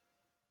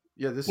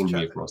yeah, this pulled me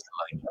chat across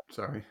the line.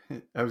 sorry.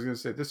 I was going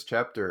to say this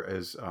chapter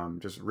is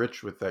just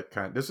rich with that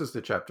kind. This is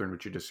the chapter in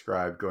which you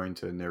describe going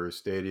to Nehru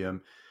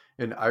Stadium,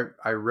 and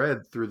I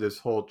read through this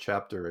whole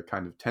chapter a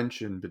kind of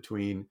tension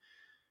between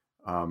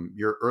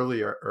your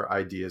earlier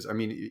ideas. I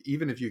mean,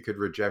 even if you could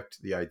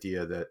reject the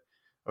idea that,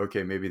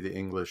 okay, maybe the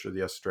English or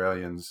the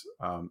Australians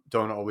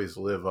don't always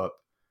live up,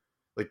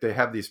 like they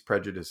have these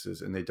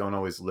prejudices and they don't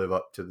always live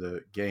up to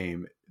the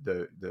game,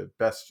 the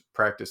best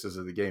practices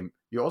of the game.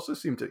 You also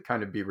seem to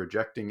kind of be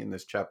rejecting in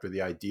this chapter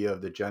the idea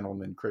of the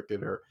gentleman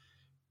cricketer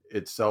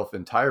itself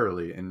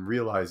entirely, and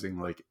realizing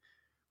like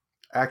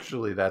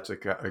actually that's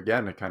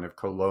again a kind of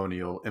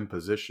colonial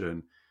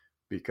imposition,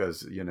 because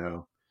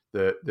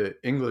the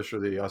English or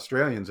the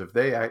Australians, if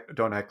they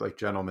don't act like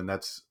gentlemen,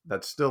 that's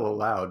still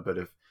allowed. But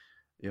if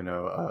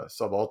a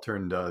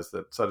subaltern does,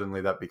 that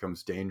suddenly that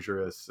becomes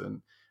dangerous.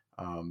 And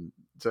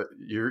so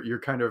you're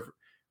kind of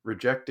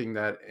rejecting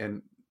that,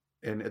 and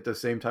at the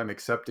same time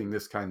accepting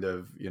this kind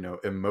of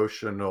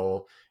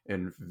emotional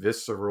and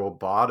visceral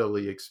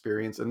bodily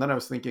experience. And then I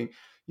was thinking,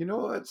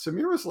 what,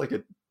 Samir was like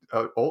a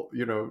old,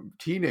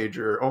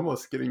 teenager,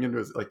 almost getting into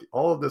his, like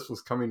all of this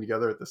was coming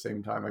together at the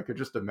same time. I could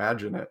just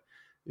imagine it,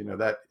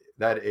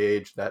 that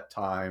age, that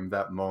time,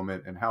 that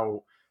moment, and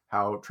how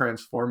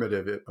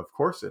transformative it, of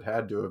course, it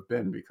had to have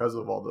been because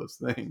of all those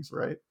things,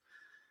 right?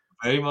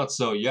 Very much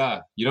so,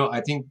 yeah.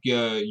 I think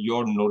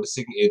you're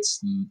noticing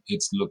its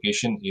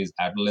location is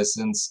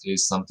adolescence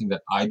is something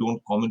that I don't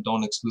comment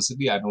on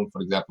explicitly. I don't,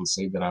 for example,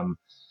 say that I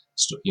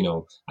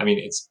mean,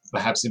 it's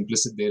perhaps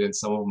implicit there in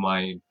some of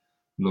my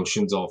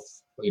notions of,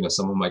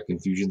 some of my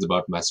confusions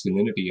about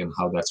masculinity and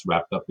how that's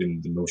wrapped up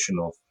in the notion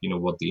of,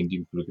 what the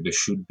Indian cricketer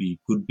should be,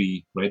 could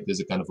be, right?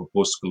 There's a kind of a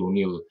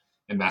post-colonial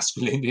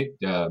emasculated,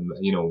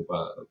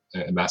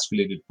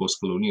 emasculated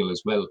post-colonial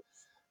as well.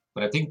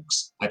 But I think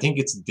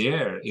it's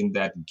there in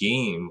that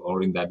game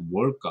or in that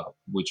World Cup,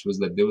 which was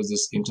that there was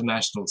this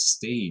international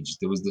stage,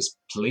 there was this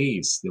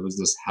place, there was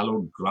this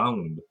hallowed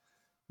ground,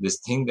 this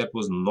thing that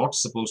was not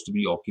supposed to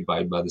be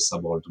occupied by the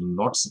subaltern,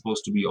 not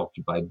supposed to be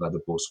occupied by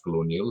the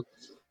post-colonial.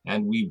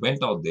 And we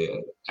went out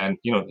there, and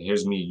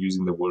here's me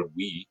using the word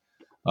we,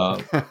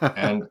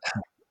 and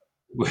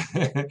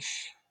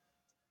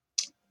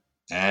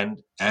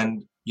and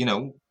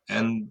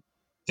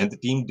and the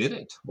team did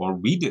it, or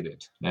we did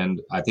it.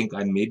 And I think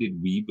I made it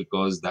we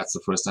because that's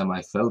the first time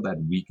I felt that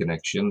we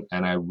connection,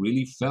 and I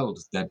really felt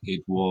that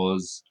it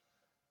was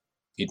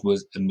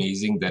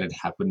amazing that it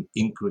happened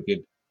in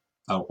cricket,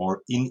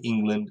 or in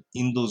England,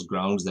 in those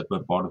grounds that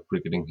were part of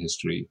cricketing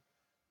history.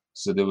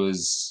 So there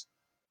was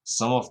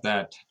some of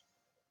that,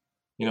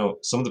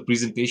 some of the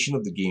presentation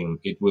of the game.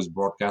 It was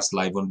broadcast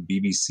live on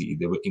BBC.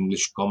 There were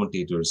English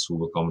commentators who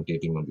were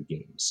commentating on the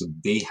game. So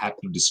they had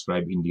to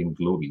describe Indian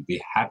glory.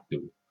 They had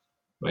to,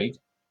 right?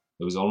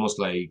 It was almost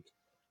like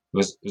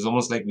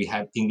we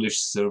had English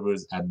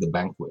servers at the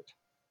banquet,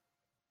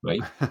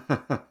 right?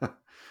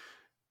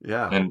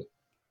 Yeah. And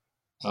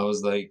I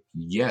was like,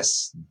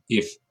 yes,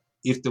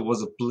 if there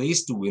was a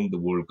place to win the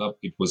World Cup,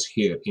 it was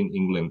here in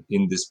England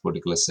in this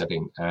particular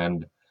setting.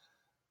 And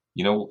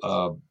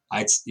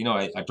I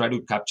try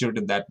to capture it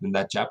in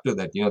that chapter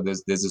that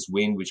there's this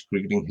way in which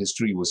cricketing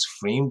history was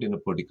framed in a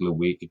particular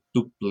way. It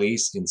took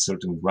place in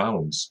certain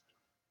grounds,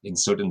 in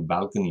certain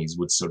balconies,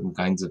 with certain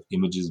kinds of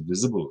images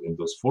visible in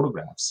those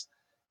photographs.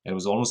 And it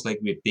was almost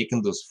like we had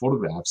taken those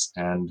photographs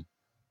and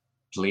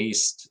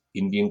placed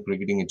Indian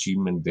cricketing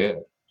achievement there.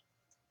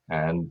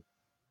 And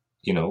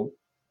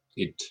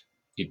it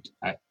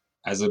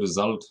as a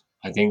result,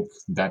 I think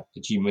that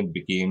achievement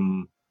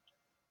became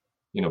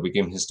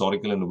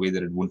historical in a way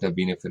that it wouldn't have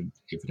been if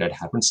it had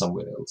happened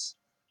somewhere else,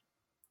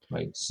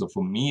 right? So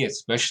for me,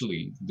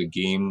 especially, the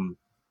game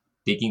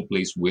taking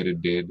place where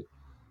it did,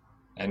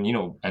 and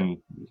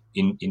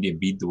in India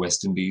beat the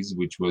West Indies,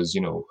 which was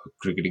a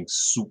cricketing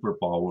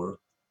superpower,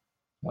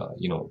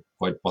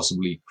 quite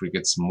possibly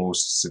cricket's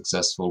most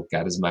successful,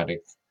 charismatic,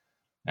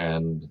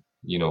 and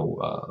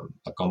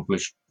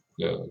accomplished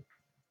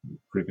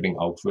cricketing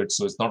outfit.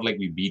 So it's not like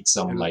we beat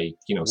some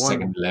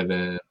second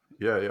 11.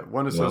 Yeah,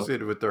 one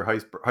associated with their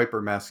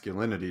hyper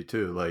masculinity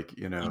too, like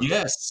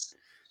Yes.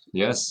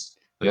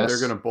 Like they're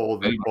gonna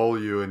bowl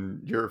you,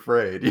 and you're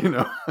afraid,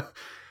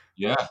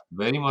 Yeah,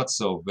 very much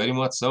so, very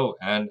much so.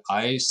 And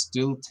I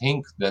still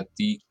think that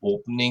the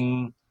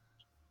opening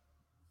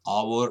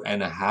hour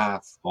and a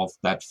half of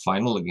that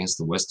final against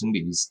the West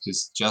Indies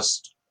is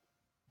just,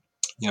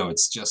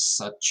 it's just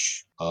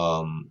such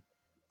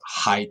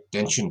high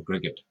tension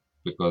cricket,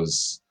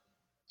 because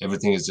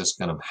everything is just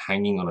kind of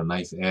hanging on a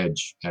knife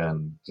edge,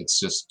 and it's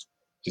just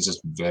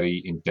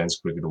very intense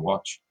cricket to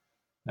watch.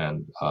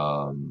 And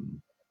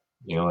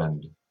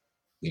and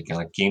they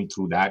kind of came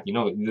through that.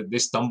 They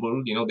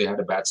stumbled. They had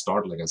a bad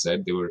start. Like I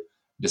said, they were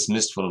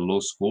dismissed for a low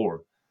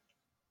score,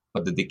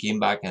 but that they came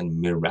back and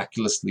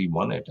miraculously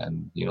won it.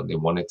 And they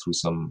won it through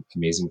some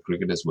amazing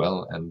cricket as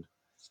well. And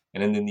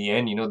And then in the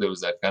end,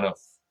 there's that kind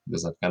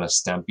of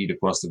stampede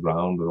across the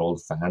ground where all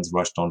the fans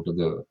rushed onto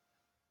the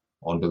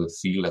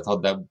field. I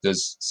thought that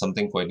there's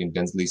something quite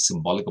intensely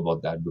symbolic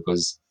about that,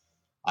 because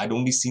I'd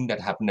only seen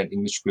that happen at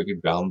English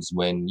cricket grounds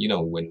when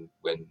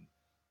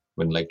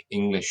like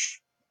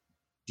English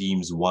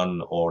teams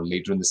won, or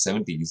later in the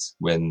 70s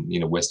when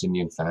West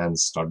Indian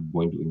fans started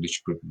going to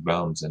English cricket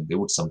grounds, and they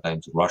would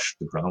sometimes rush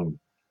the ground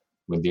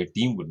when their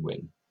team would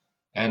win.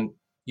 And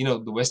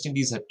the West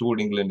Indies had toured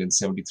England in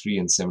 73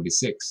 and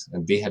 76,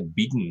 and they had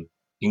beaten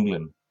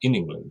England in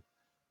England.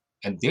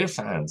 And their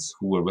fans,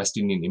 who were West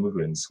Indian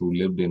immigrants who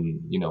lived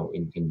in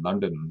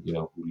London,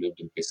 who lived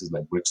in places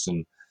like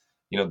Brixton,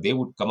 they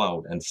would come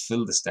out and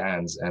fill the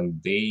stands,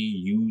 and they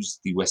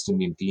used the West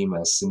Indian team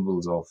as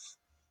symbols of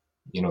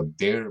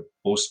their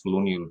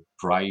post-colonial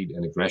pride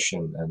and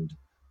aggression, and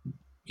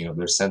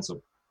their sense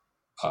of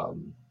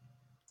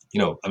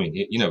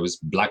it was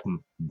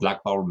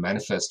black power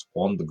manifest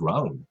on the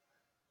ground.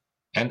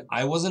 And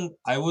I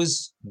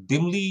was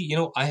dimly,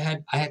 I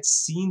had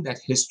seen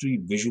that history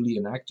visually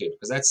enacted,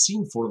 because I'd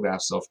seen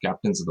photographs of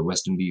captains of the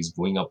West Indies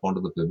going up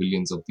onto the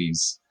pavilions of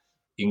these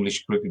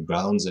English cricket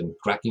grounds and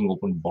cracking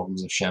open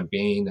bottles of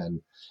champagne, and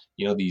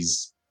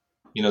these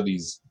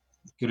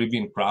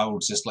Caribbean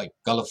crowds, just like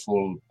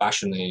colorful,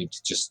 passionate,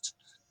 just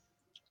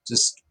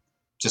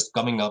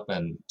coming up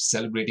and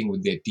celebrating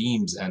with their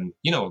teams. And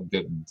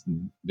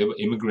they were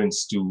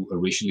immigrants to a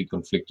racially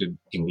conflicted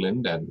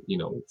England, and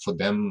for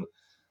them,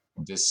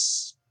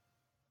 this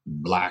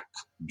black,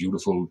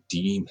 beautiful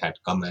team had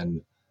come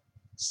and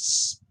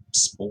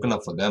spoken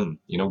up for them,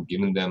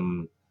 given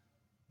them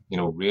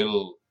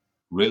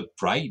real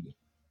pride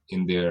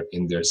in their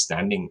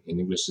standing in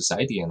English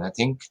society. And I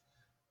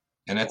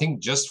think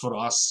just for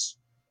us,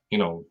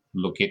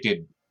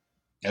 located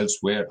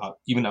elsewhere,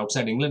 even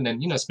outside England,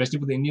 and especially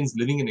for the Indians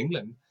living in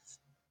England,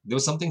 there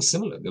was something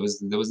similar. There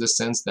was this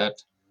sense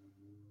that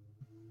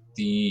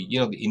the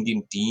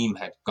Indian team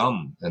had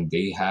come and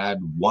they had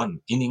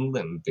won in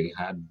England. They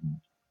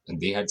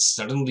had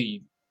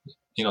suddenly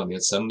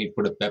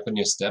put a pep in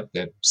your step,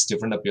 that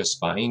stiffened up your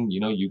spine.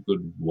 You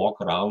could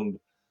walk around.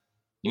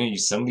 You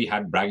suddenly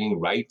had bragging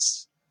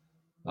rights.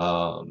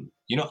 I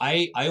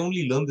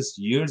only learned this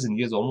years and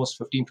years, almost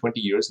 15,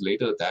 20 years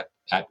later, that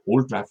at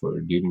Old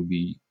Trafford during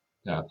the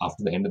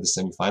after the end of the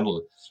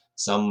semi-final,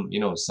 some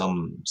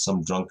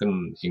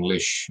drunken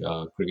English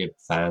cricket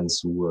fans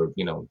who were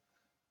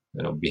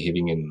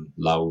behaving in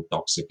loud,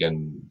 toxic,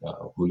 and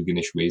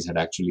hooliganish ways had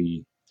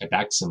actually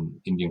attacked some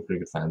Indian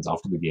cricket fans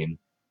after the game.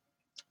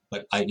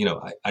 But I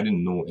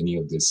didn't know any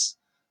of this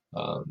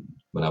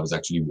when I was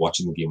actually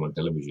watching the game on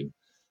television.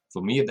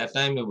 For me at that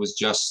time, it was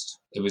just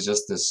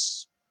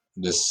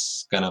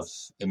this kind of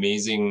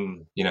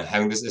amazing,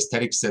 having this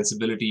aesthetic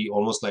sensibility,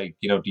 almost like,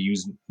 to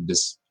use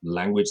this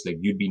language, like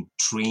you'd been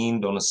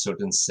trained on a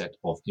certain set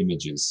of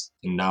images,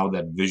 and now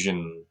that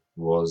vision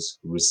was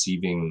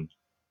receiving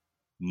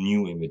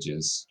new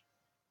images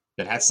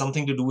that had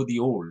something to do with the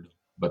old,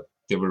 but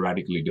they were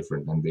radically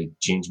different, and they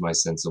changed my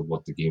sense of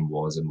what the game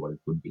was and what it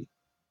could be.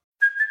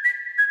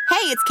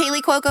 Hey, it's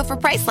Kaylee Cuoco for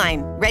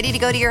Priceline. Ready to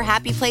go to your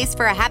happy place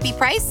for a happy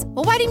price?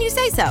 Well, why didn't you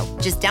say so?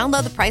 Just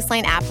download the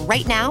Priceline app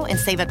right now and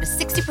save up to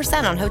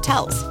 60% on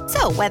hotels.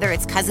 So whether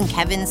it's Cousin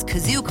Kevin's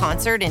Kazoo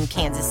Concert in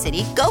Kansas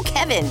City, go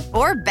Kevin,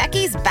 or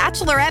Becky's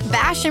Bachelorette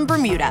Bash in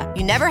Bermuda,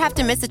 you never have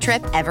to miss a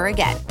trip ever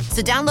again.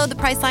 So download the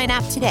Priceline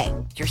app today.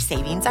 Your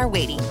savings are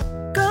waiting.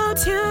 Go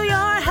to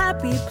your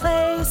happy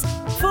place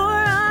for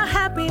a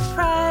happy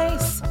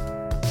price.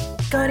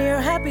 Go to your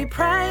happy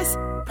price,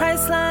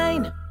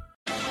 Priceline.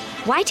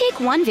 Why take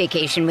one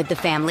vacation with the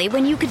family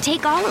when you could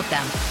take all of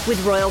them?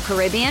 With Royal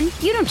Caribbean,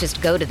 you don't just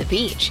go to the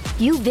beach.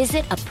 You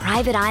visit a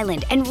private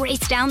island and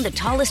race down the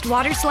tallest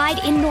water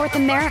slide in North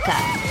America.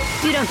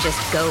 You don't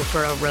just go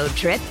for a road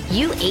trip.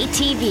 You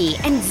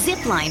ATV and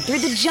zip line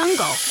through the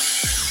jungle.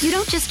 You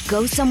don't just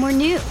go somewhere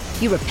new.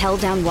 You rappel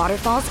down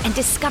waterfalls and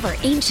discover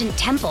ancient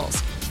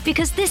temples.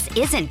 Because this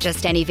isn't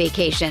just any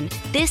vacation.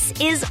 This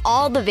is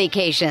all the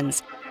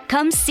vacations.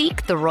 Come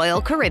seek the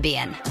Royal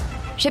Caribbean.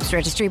 Ships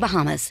Registry,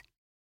 Bahamas.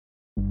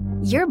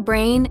 Your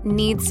brain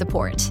needs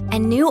support,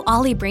 and new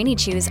Ollie Brainy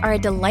Chews are a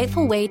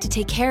delightful way to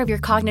take care of your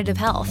cognitive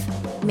health.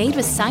 Made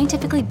with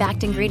scientifically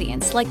backed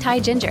ingredients like Thai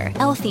ginger,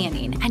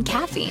 L-theanine, and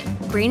caffeine,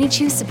 Brainy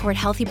Chews support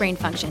healthy brain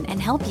function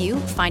and help you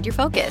find your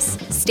focus,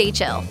 stay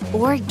chill,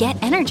 or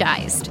get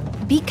energized.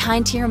 Be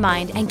kind to your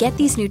mind and get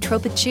these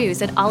nootropic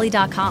chews at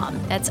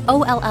ollie.com. That's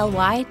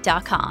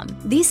OLLY.com.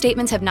 These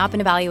statements have not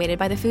been evaluated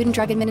by the Food and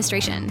Drug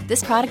Administration.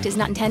 This product is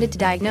not intended to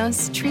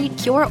diagnose, treat,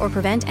 cure, or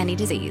prevent any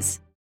disease.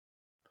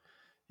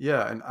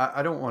 Yeah, and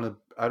I don't want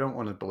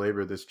to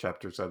belabor this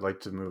chapter, so I'd like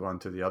to move on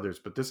to the others.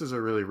 But this is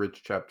a really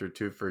rich chapter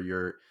too for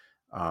your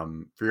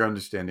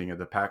understanding of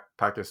the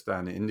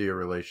Pakistan-India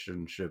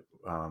relationship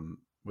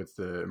with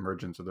the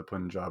emergence of the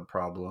Punjab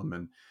problem.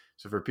 And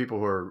so for people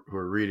who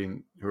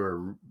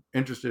are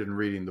interested in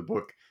reading the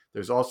book,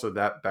 there's also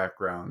that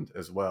background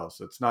as well.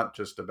 So it's not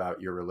just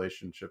about your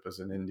relationship as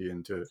an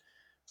Indian to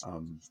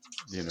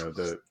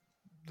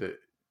the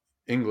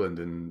England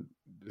and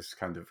this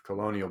kind of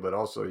colonial, but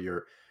also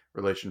your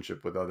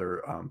relationship with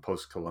other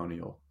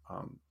post-colonial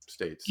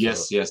states.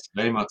 Yes,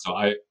 very much so.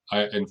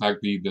 In fact,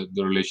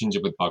 the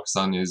relationship with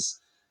Pakistan is,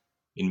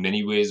 in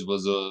many ways,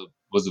 was a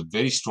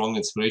very strong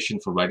inspiration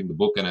for writing the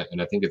book, and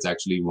I think it's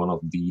actually one of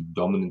the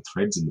dominant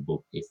threads in the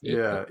book.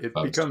 It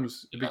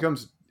becomes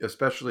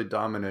especially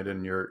dominant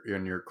in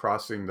your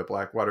crossing the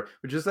Blackwater,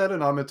 which is that an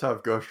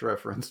Amitav Ghosh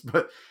reference,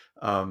 but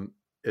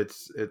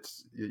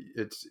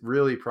it's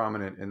really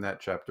prominent in that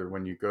chapter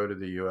when you go to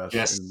the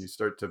U.S. and you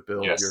start to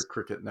build your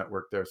cricket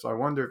network there. So I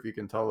wonder if you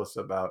can tell us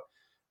about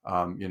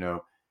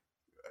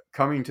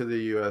coming to the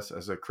U.S.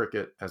 as a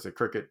cricket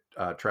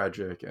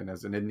tragic and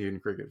as an Indian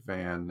cricket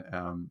fan,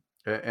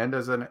 and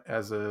as an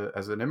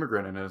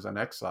immigrant and as an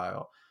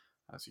exile.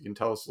 So you can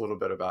tell us a little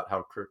bit about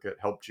how cricket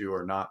helped you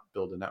or not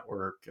build a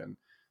network, and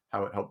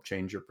how it helped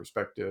change your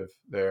perspective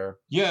there.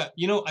 Yeah,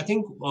 I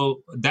think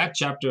that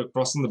chapter,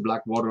 Crossing the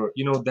Blackwater,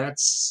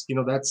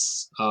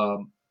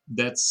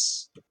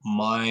 that's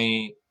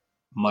my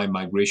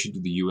migration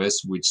to the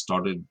U.S., which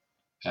started,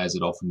 as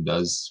it often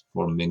does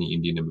for many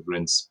Indian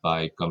immigrants,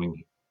 by coming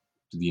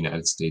to the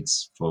United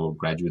States for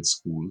graduate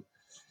school.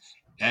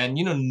 And,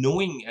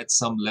 knowing at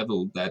some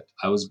level that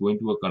I was going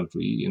to a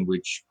country in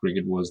which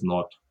cricket was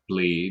not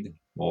played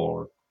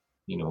or,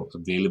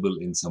 available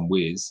in some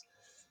ways,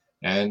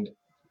 and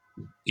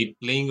it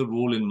playing a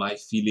role in my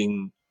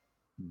feeling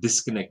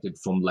disconnected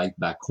from life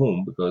back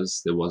home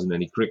because there wasn't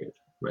any cricket,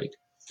 right?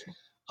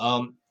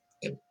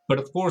 But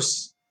of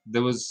course,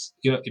 there was,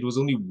 it was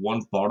only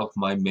one part of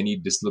my many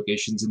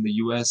dislocations in the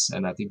US.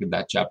 And I think in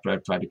that chapter, I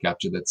tried to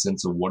capture that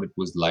sense of what it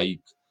was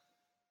like,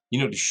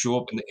 to show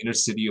up in the inner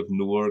city of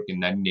Newark in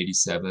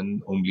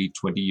 1987, only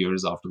 20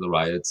 years after the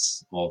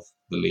riots of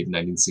the late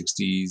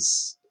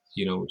 1960s,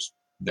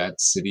 that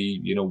city,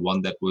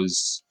 one that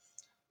was,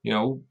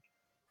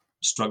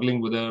 struggling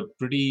with a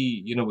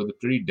pretty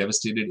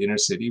devastated inner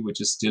city,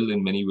 which is still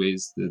in many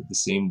ways the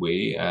same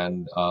way,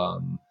 and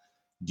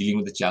dealing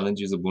with the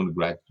challenges of going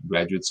to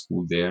graduate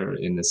school there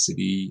in a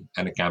city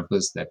and a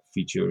campus that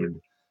featured,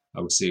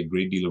 I would say, a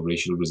great deal of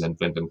racial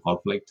resentment and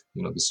conflict.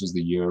 This was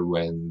the year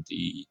when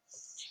the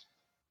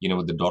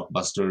dot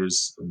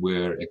busters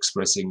were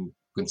expressing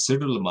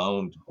considerable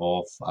amount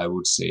of, I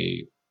would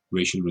say,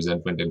 racial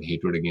resentment and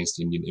hatred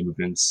against Indian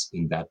immigrants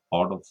in that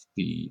part of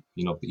the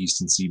the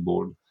Eastern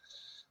Seaboard.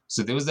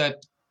 So there was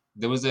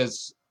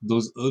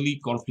those early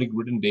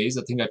conflict-ridden days.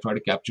 I think I try to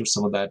capture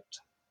some of that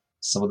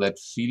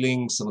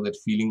feeling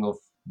of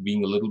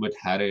being a little bit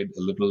harried,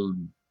 a little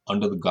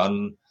under the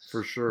gun.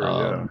 For sure,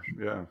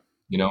 yeah.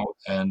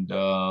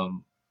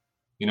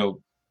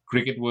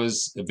 Cricket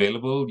was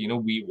available.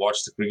 We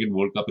watched the Cricket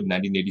World Cup in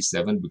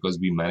 1987 because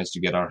we managed to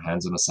get our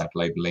hands on a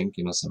satellite link.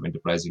 Some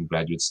enterprising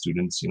graduate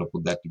students,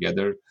 put that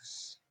together.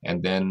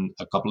 And then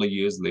a couple of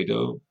years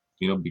later,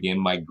 began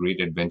my great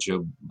adventure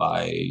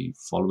by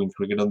following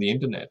cricket on the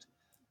internet,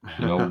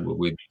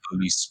 with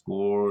early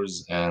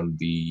scores and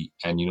the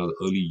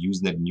early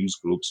Usenet news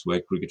groups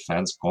where cricket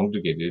fans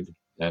congregated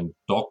and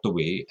talked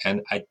away.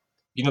 And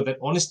that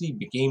honestly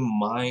became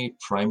my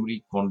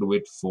primary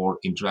conduit for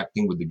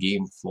interacting with the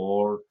game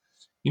for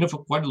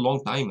quite a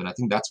long time. And I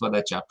think that's why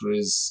that chapter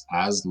is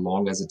as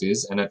long as it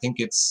is. And I think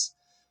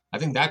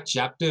that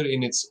chapter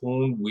in its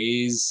own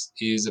ways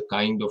is a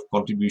kind of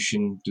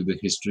contribution to the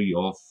history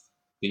of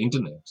the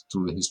internet,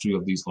 through the history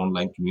of these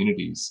online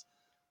communities,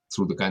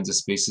 through the kinds of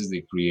spaces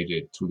they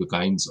created, through the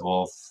kinds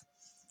of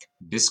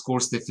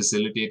discourse they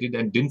facilitated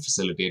and didn't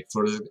facilitate.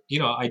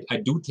 I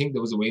do think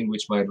there was a way in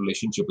which my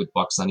relationship with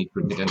Pakistani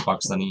cricket and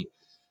Pakistani,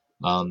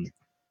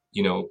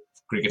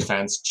 cricket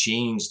fans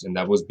changed, and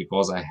that was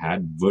because I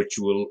had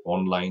virtual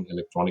online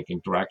electronic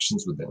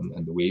interactions with them,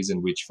 and the ways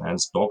in which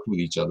fans talked with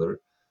each other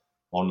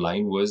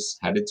online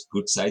had its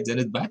good sides and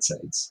its bad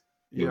sides.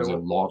 There was a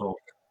lot of.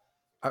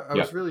 I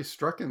was really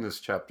struck in this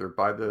chapter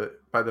by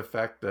the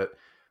fact that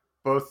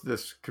both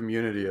this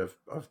community of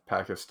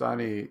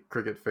Pakistani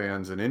cricket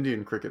fans and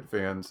Indian cricket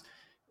fans,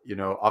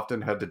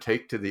 often had to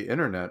take to the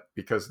internet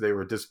because they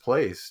were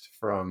displaced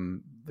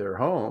from their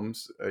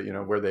homes,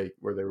 where they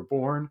were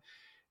born.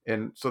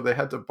 And so they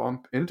had to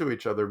bump into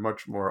each other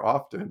much more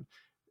often,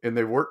 and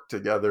they worked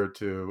together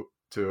to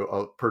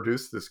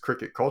produce this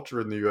cricket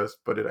culture in the U.S.,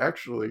 but it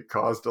actually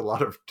caused a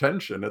lot of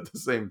tension at the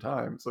same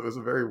time. So it was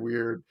a very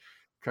weird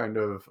kind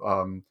of,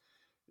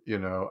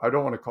 I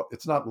don't want to call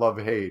it's not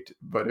love-hate,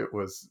 but it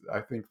was, I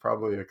think,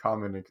 probably a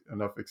common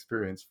enough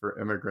experience for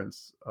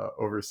immigrants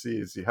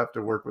overseas. You have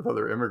to work with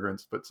other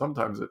immigrants, but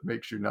sometimes it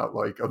makes you not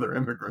like other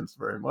immigrants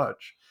very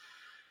much.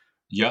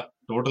 Yeah,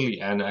 totally.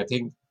 And I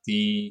think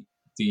the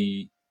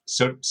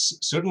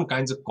certain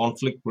kinds of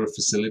conflict were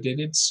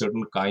facilitated,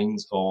 certain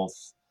kinds of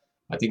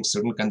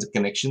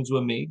connections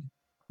were made,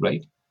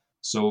 right?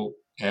 So,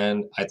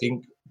 and I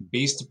think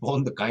based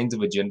upon the kinds of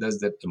agendas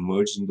that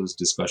emerged in those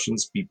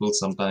discussions, people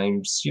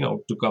sometimes,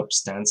 took up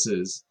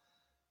stances,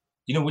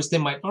 which they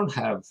might not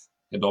have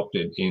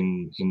adopted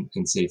in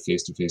say,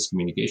 face-to-face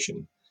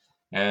communication.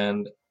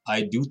 And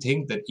I do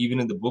think that even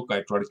in the book,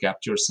 I try to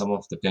capture some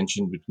of the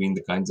tension between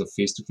the kinds of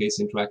face-to-face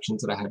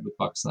interactions that I had with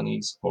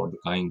Pakistanis or the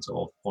kinds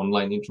of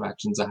online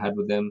interactions I had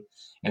with them,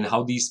 and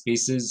how these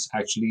spaces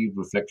actually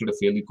reflected a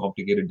fairly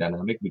complicated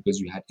dynamic because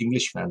you had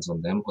English fans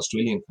on them,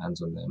 Australian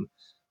fans on them,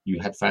 you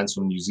had fans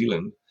from New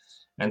Zealand.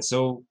 And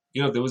so,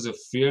 there was a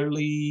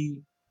fairly,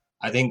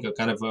 I think, a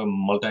kind of a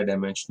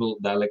multi-dimensional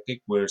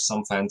dialectic where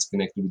some fans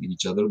connected with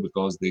each other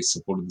because they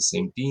supported the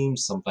same team.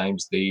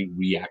 Sometimes they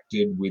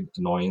reacted with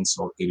annoyance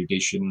or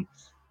irritation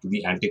to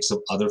the antics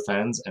of other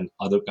fans, and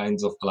other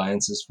kinds of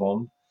alliances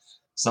formed.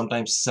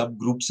 Sometimes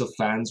subgroups of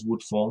fans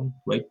would form,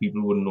 right?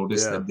 People would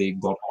notice Yeah. that they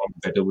got on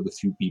better with a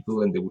few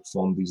people, and they would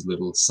form these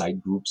little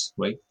side groups,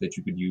 right, that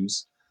you could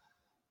use.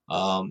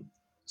 Um,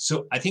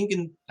 so I think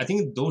in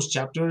those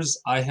chapters,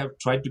 I have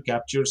tried to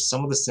capture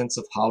some of the sense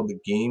of how the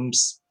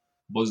games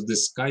was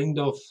this kind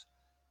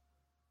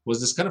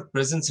of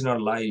presence in our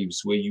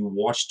lives, where you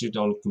watched it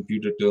on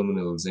computer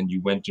terminals and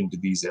you went into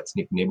these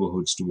ethnic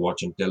neighborhoods to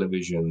watch on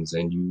televisions,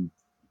 and you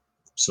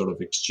sort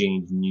of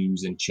exchange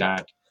news and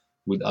chat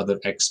with other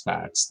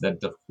expats. That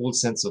the whole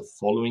sense of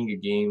following a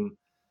game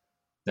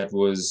that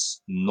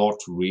was not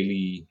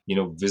really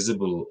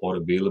visible or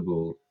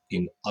available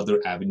in other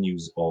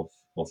avenues of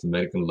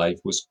American life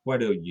was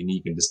quite a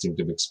unique and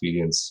distinctive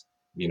experience.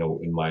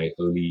 In my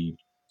early,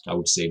 I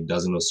would say,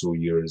 dozen or so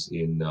years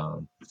in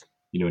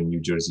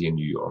New Jersey and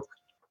New York.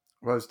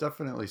 Well, I was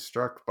definitely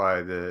struck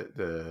by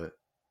the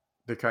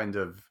kind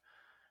of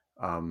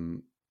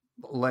um,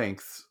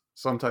 lengths,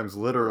 sometimes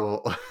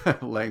literal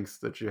lengths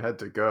that you had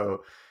to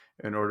go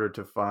in order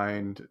to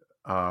find.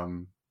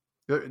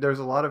 There's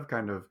a lot of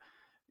kind of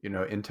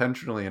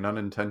intentionally and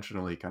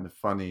unintentionally kind of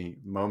funny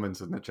moments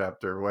in the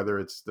chapter. Whether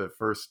it's the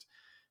first,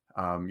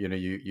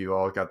 you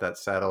all got that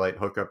satellite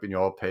hookup and you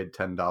all paid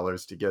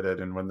 $10 to get it,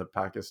 and when the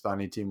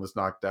Pakistani team was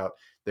knocked out,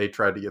 they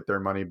tried to get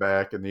their money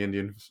back, and the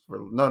Indians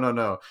were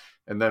no.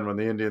 And then when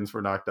the Indians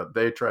were knocked out,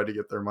 they tried to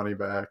get their money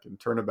back, and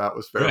turnabout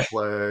was fair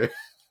play.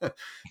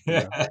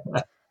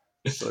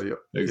 So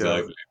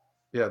Exactly.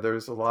 yeah,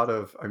 there's a lot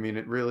of. I mean,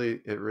 it really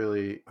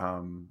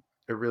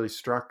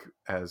struck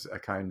as a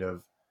kind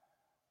of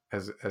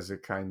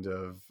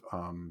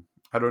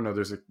I don't know.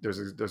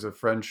 There's a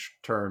French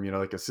term,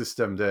 like a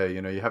système D.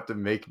 You have to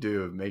make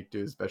do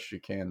as best you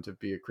can to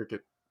be a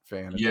cricket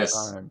fan at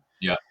the time.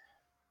 Yeah.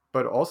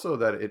 But also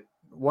that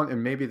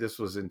and maybe this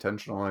was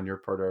intentional on your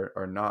part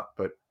or not,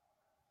 but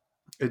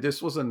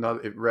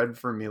it read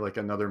for me like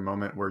another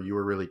moment where you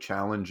were really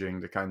challenging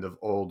the kind of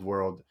old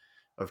world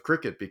of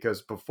cricket,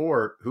 because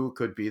before, who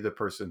could be the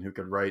person who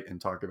could write and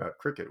talk about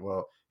cricket?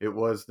 Well, it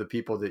was the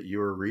people that you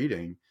were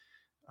reading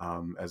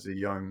as a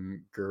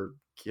younger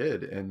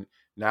kid. And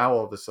now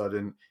all of a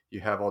sudden you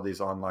have all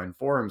these online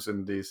forums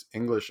and these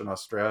English and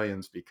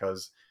Australians,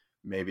 because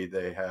maybe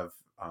they have,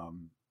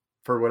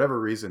 for whatever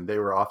reason, they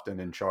were often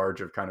in charge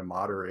of kind of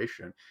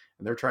moderation,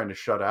 and they're trying to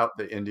shut out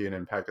the Indian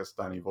and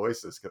Pakistani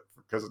voices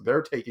because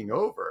they're taking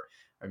over.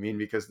 I mean,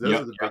 because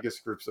those are the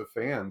biggest groups of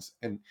fans.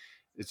 And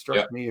it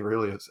struck me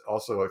really as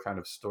also a kind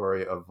of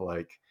story of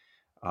like,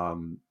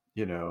 the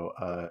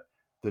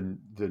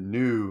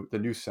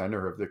new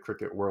center of the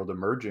cricket world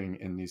emerging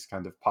in these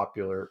kind of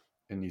popular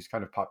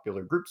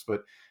groups.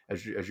 But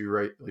as you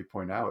rightly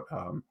point out,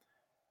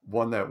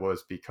 one that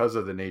was because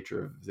of the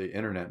nature of the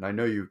internet. And I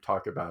know you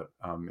talk about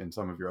in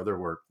some of your other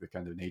work the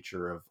kind of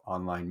nature of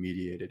online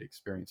mediated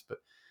experience, but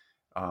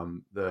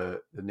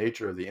the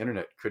nature of the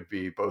internet could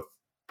be both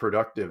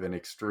productive and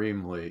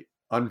extremely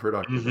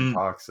unproductive and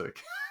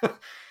toxic.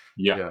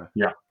 Yeah,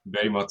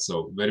 very much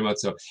so.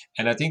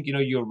 And I think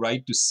you're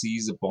right to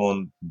seize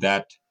upon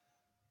that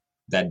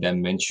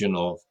dimension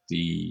of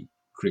the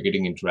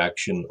cricketing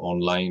interaction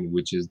online,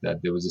 which is that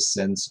there was a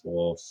sense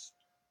of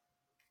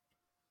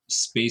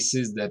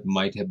spaces that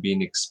might have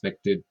been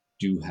expected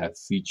to have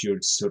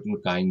featured certain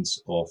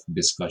kinds of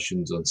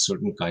discussions on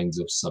certain kinds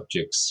of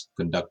subjects,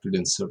 conducted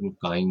in certain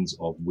kinds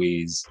of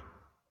ways,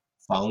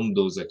 found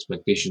those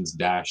expectations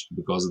dashed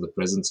because of the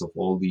presence of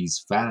all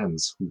these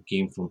fans who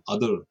came from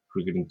other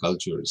cricketing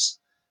cultures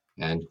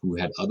and who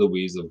had other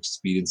ways of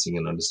experiencing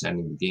and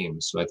understanding the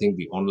game. So I think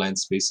the online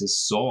spaces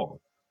saw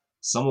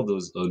some of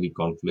those early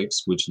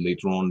conflicts, which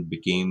later on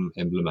became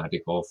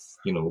emblematic of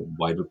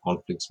wider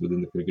conflicts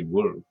within the cricket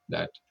world,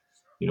 that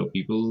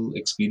people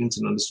experienced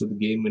and understood the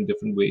game in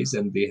different ways,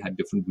 and they had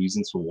different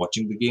reasons for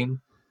watching the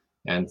game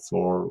and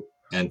for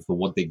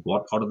what they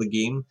got out of the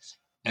game.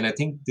 And I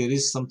think there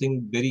is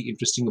something very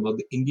interesting about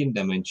the Indian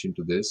dimension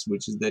to this,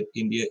 which is that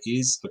India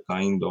is a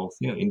kind of,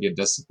 India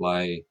does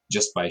supply,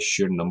 just by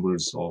sheer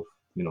numbers of,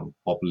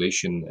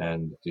 population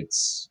and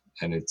its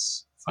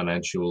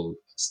financial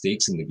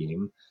stakes in the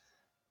game,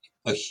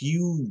 a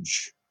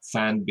huge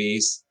fan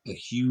base, a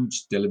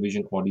huge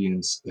television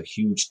audience, a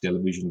huge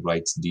television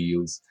rights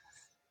deals.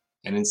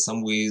 And in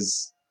some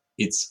ways,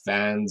 its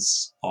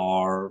fans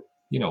are,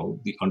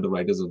 the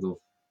underwriters of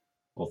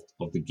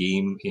the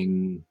game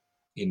in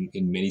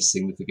many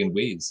significant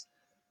ways.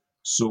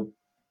 So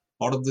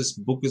part of this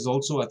book is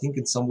also, I think,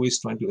 in some ways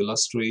trying to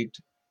illustrate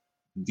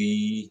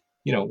the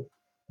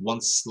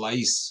one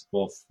slice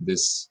of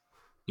this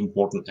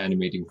important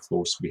animating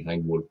force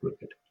behind world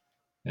cricket,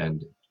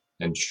 and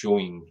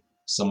showing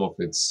some of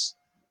its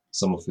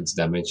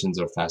dimensions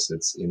or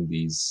facets in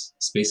these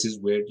spaces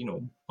where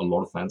a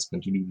lot of fans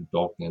continue to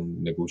talk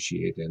and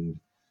negotiate and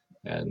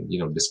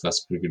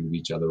discuss cricket with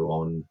each other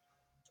on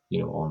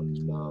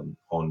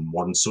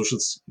modern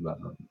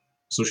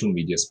social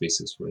media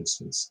spaces, for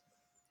instance.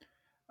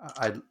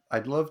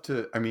 I'd love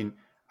to. I mean,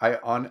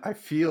 I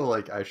feel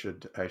like I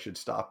should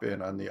stop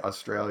in on the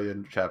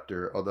Australian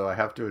chapter. Although I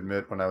have to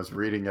admit, when I was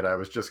reading it, I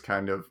was just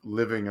kind of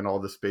living in all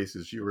the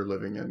spaces you were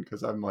living in,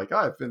 because I'm like,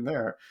 I've been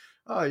there.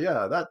 Oh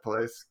yeah, that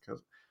place.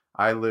 Because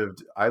I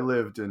lived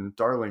in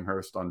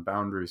Darlinghurst on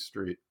Boundary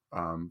Street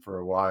for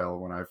a while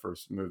when I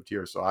first moved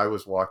here. So I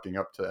was walking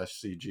up to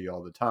SCG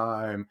all the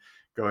time,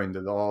 going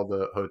to all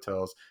the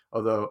hotels.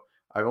 Although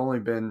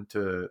I've been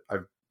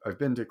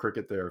to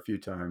cricket there a few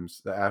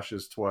times, the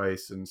Ashes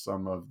twice, and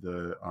some of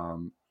the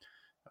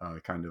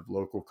kind of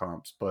local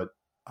comps. But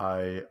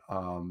I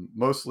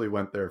mostly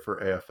went there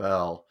for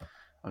AFL,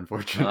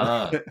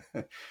 unfortunately.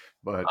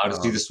 But to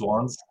see the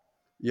Swans.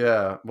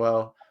 Yeah,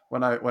 well,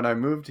 when I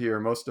moved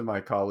here, most of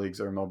my colleagues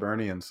are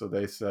Melburnians, so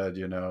they said,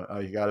 you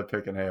got to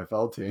pick an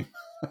AFL team.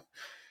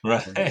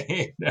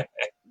 Right.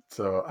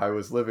 So I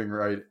was living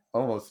right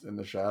almost in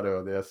the shadow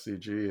of the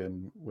SCG,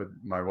 and with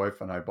my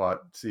wife and I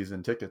bought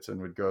season tickets and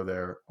would go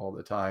there all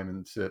the time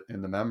and sit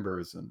in the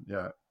members. And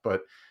yeah,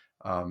 but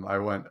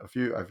I've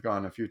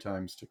gone a few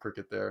times to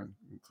cricket there,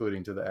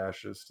 including to the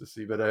Ashes to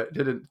see, but I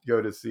didn't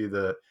go to see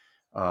the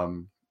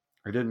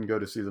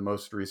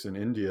most recent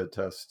India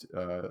test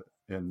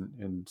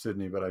in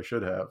Sydney, but I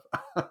should have.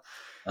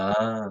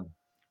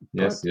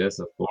 Yes,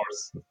 of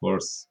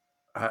course.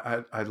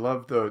 I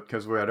love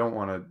because I don't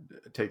want to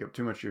take up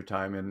too much of your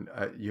time, and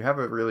you have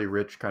a really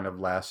rich kind of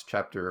last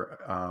chapter,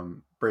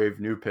 Brave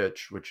New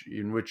Pitch,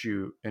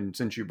 and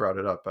since you brought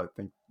it up, I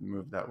think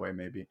move that way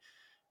maybe.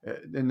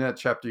 In that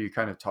chapter, you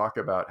kind of talk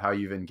about how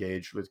you've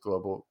engaged with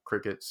global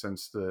cricket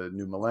since the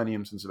new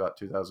millennium, since about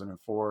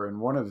 2004, and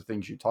one of the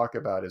things you talk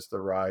about is the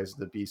rise of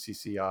the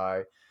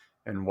BCCI,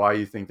 and why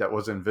you think that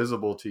was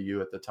invisible to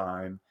you at the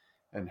time,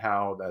 and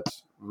how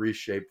that's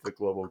reshaped the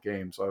global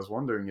game. So I was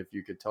wondering if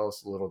you could tell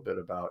us a little bit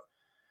about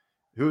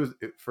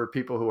for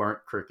people who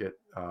aren't cricket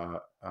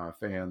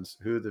fans,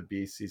 who the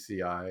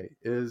BCCI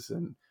is,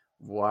 and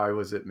why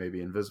was it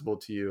maybe invisible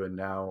to you, and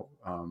now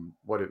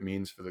what it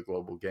means for the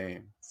global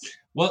game.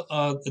 Well,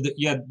 the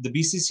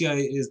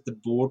BCCI is the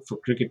Board for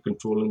Cricket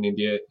Control in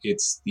India.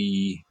 It's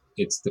the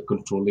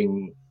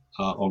controlling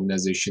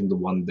organization, the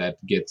one that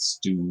gets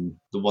to,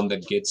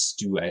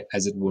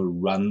 as it were,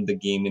 run the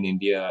game in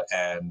India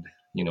and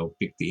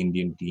pick the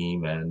Indian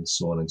team and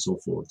so on and so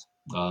forth.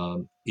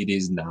 It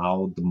is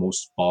now the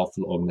most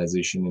powerful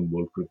organization in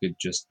world cricket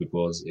just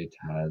because it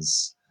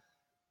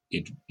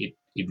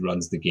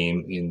runs the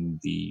game in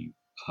the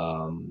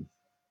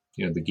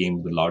the game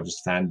with the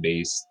largest fan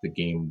base, the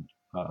game,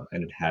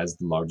 and it has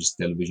the largest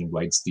television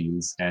rights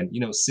deals. And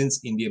since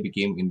India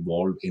became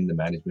involved in the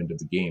management of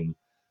the game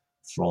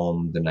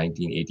from the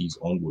 1980s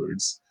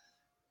onwards,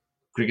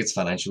 cricket's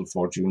financial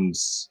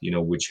fortunes,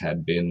 which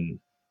had been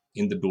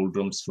in the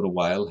doldrums for a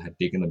while, had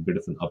taken a bit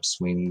of an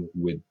upswing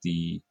with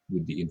the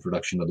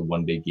introduction of the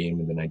one-day game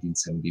in the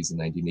 1970s and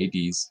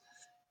 1980s,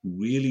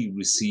 really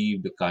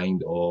received a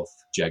kind of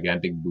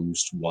gigantic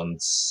boost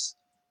once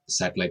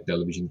satellite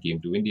television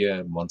came to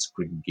India. Once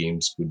cricket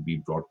games could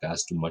be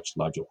broadcast to much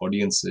larger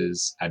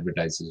audiences,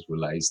 advertisers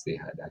realized they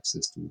had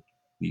access to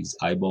these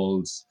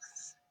eyeballs.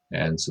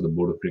 And so the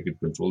Board of Cricket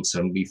Control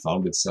suddenly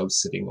found itself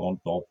sitting on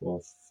top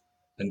of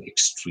an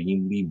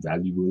extremely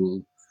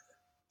valuable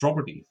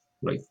property,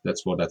 right?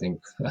 That's what I think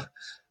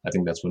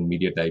that's what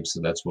media types,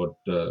 so that's what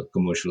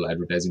commercial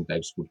advertising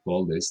types would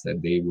call this,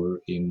 that they were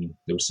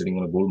sitting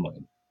on a gold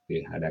mine.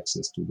 They had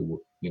access to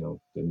the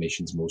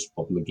nation's most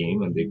popular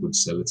game, and they could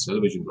sell its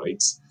television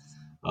rights.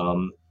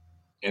 And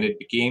it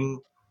became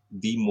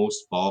the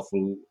most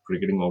powerful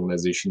cricketing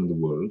organization in the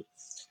world.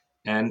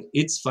 And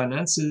its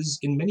finances,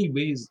 in many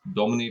ways,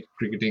 dominate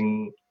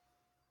cricketing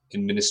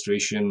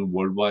administration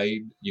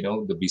worldwide.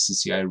 The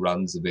BCCI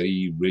runs a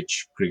very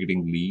rich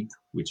cricketing league,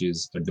 which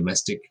is a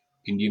domestic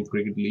Indian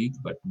cricket league,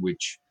 but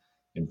which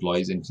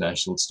employs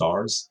international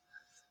stars,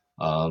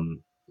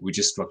 which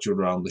is structured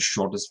around the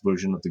shortest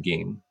version of the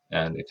game.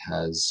 And it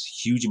has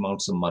huge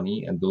amounts of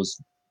money, and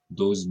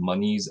those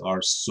monies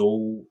are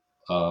so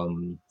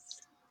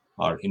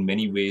are in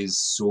many ways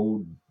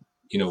so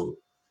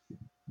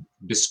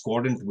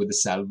discordant with the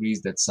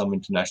salaries that some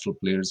international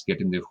players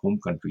get in their home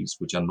countries,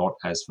 which are not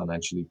as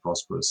financially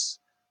prosperous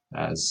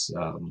as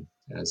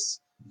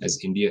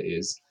India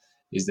is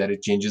that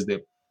it changes their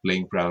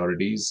playing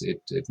priorities.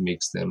 It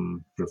makes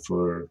them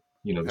prefer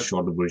the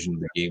shorter version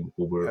of the game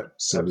over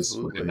service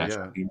with their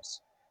national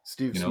teams.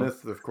 Steve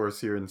Smith, of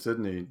course, here in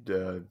Sydney,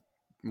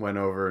 went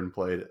over and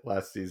played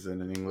last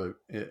season in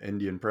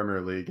Indian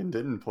Premier League and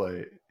didn't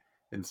play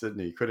in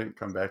Sydney. Couldn't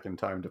come back in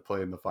time to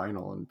play in the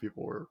final, and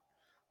people were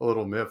a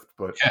little miffed.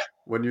 But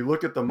when you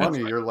look at the money,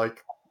 you're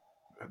like,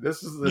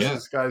 this is Yeah.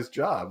 this guy's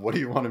job. What do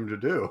you want him to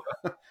do?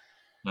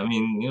 I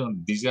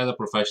mean, these guys are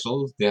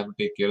professionals. They have to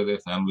take care of their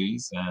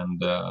families.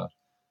 And,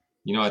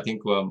 I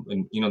think,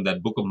 in,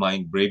 that book of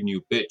mine, Brave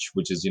New Pitch,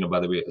 which is, by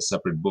the way, a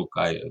separate book.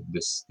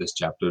 This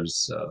chapter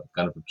is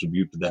kind of a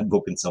tribute to that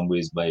book in some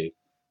ways by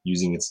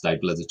using its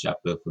title as a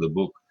chapter for the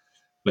book.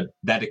 But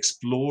that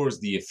explores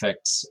the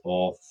effects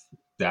of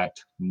that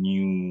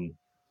new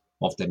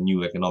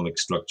economic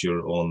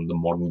structure on the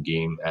modern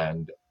game.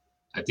 And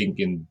I think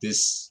in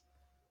this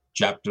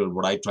chapter,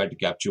 what I tried to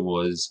capture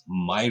was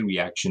my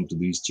reaction to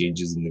these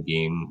changes in the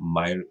game,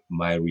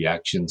 my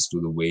reactions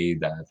to the way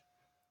that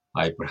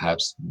I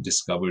perhaps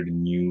discovered a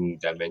new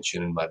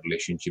dimension in my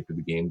relationship to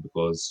the game,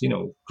 because,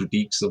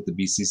 critiques of the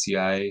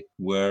BCCI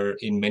were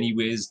in many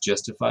ways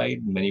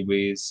justified, in many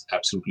ways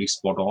absolutely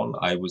spot on.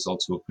 I was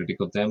also a critic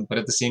of them. But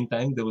at the same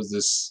time, there was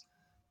this,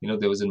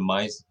 there was in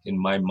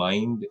my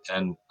mind,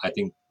 and I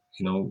think,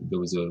 there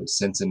was a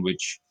sense in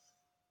which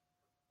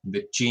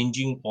the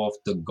changing of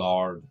the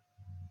guard,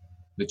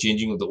 the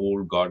changing of the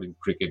old guard in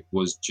cricket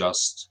was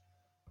just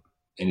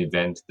an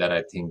event that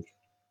I think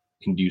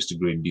induced a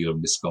great deal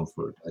of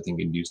discomfort. I think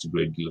induced a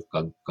great deal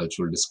of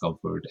cultural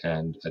discomfort.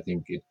 And I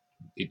think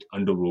it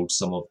underwrote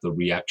some of the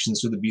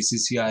reactions to the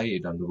BCCI.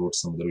 It underwrote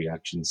some of the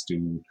reactions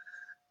to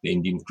the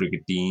Indian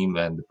cricket team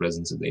and the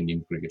presence of the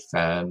Indian cricket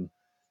fan.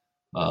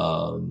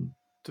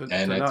 To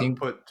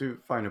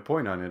find a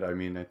point on it, I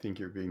mean, I think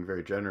you're being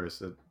very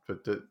generous.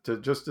 But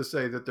to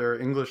say that there are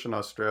English and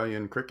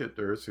Australian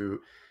cricketers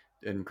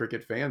and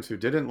cricket fans who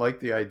didn't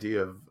like the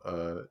idea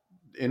of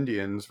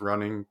Indians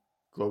running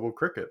global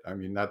cricket. I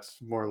mean, that's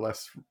more or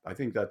less, I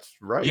think that's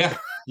right.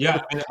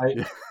 Yeah.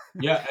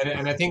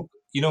 And I think,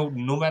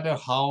 no matter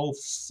how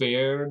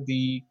fair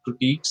the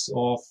critiques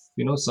of,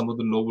 some of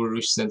the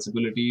novelish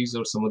sensibilities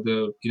or some of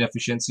the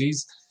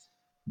inefficiencies,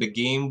 the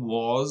game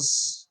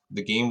was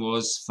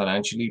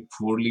financially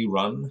poorly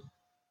run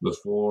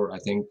before. I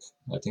think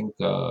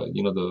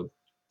the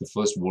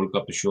first World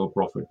Cup to show a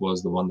profit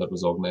was the one that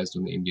was organized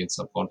on the Indian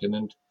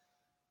subcontinent.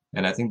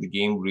 And I think the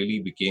game really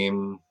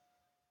became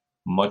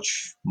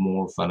much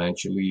more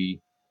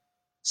financially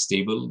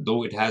stable,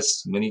 though it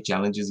has many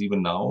challenges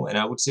even now. And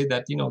I would say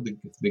that,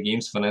 the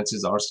game's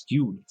finances are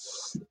skewed,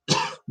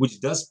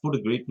 which does put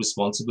a great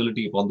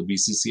responsibility upon the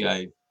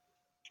BCCI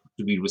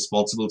to be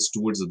responsible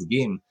stewards of the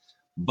game.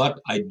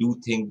 But I do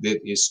think there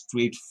is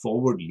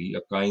straightforwardly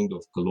a kind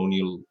of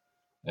colonial,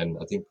 and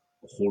I think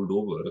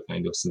holdover, a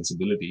kind of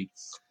sensibility,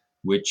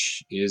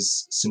 which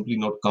is simply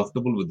not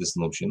comfortable with this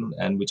notion,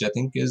 and which I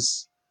think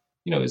is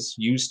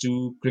used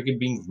to cricket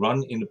being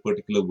run in a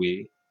particular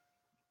way,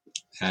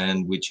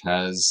 and which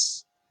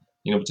has,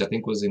 which I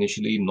think was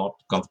initially not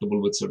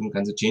comfortable with certain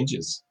kinds of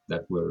changes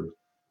that were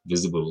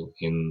visible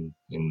in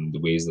the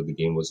ways that the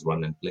game was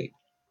run and played.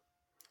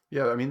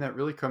 Yeah, I mean, that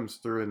really comes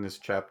through in this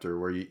chapter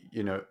where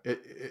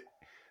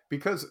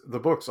because the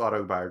book's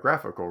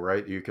autobiographical,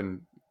 right? You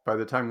can, by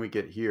the time we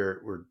get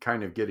here, we're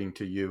kind of getting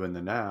to you in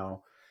the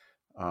now,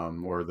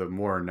 or the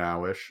more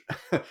nowish.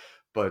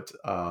 But,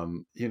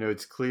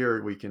 it's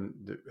clear we can,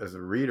 as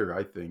a reader,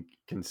 I think,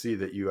 can see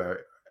that you are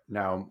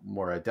now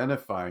more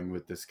identifying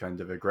with this kind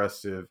of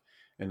aggressive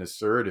and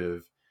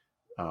assertive,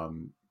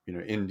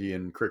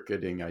 Indian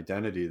cricketing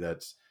identity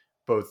that's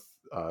both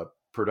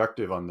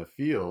productive on the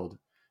field.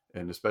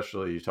 And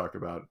especially you talk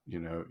about,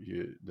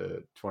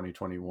 the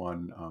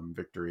 2021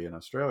 victory in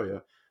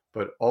Australia,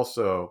 but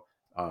also,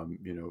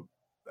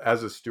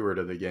 as a steward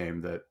of the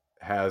game that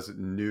has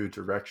new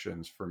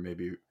directions for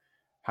maybe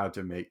how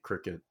to make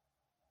cricket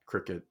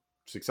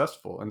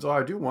successful. And so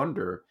I do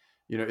wonder,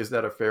 is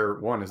that a fair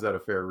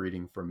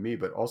reading from me,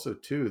 but also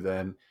too,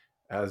 then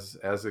as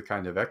a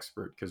kind of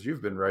expert, because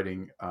you've been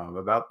writing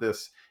about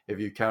this, if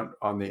you count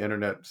on the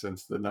internet,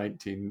 since the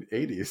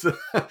 1980s.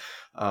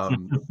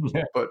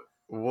 Yeah. But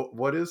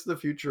what is the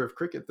future of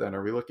cricket then?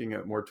 Are we looking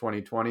at more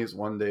 2020s,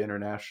 one-day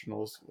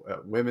internationals,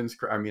 women's?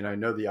 I mean, I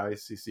know the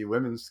ICC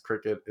women's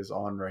cricket is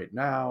on right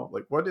now.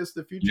 Like, what is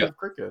the future of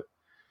cricket?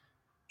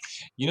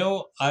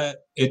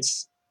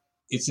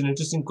 It's an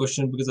interesting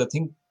question, because I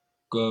think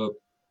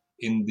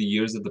in the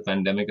years of the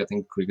pandemic, I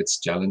think cricket's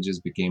challenges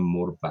became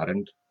more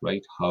apparent,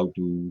 right? How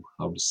to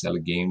sell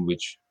a game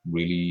which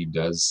really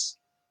does,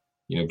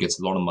 gets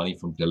a lot of money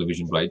from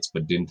television rights,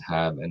 but didn't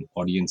have an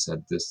audience at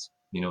this,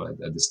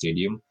 at the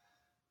stadium,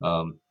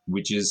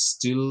 which is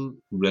still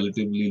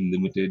relatively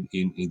limited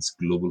in its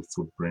global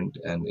footprint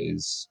and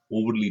is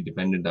overly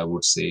dependent, I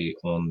would say,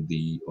 on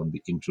the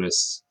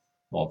interests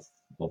of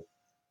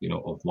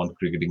one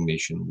cricketing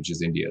nation, which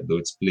is India, though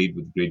it's played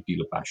with a great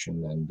deal of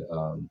passion and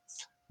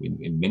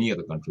in many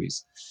other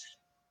countries.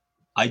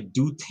 I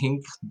do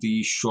think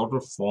the shorter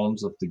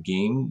forms of the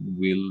game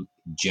will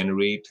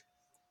generate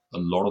a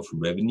lot of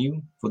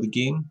revenue for the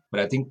game. But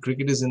I think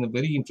cricket is in a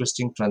very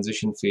interesting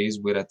transition phase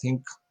where I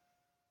think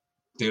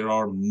there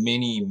are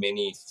many,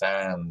 many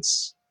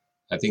fans.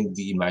 I think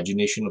the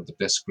imagination of the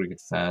Test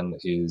cricket fan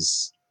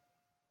is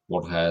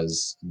what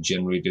has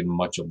generated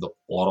much of the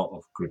aura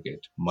of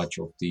cricket, much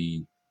of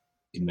the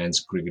immense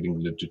cricketing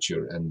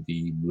literature and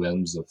the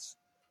realms of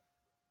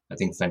I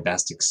think,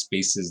 fantastic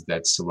spaces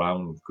that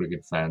surround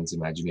cricket fans'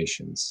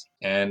 imaginations.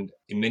 And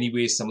in many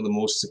ways, some of the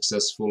most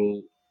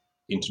successful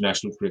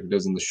international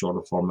cricketers in the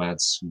shorter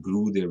formats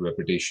grew their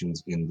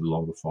reputations in the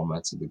longer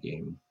formats of the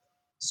game.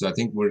 So I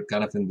think we're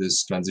kind of in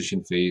this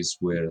transition phase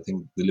where I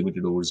think the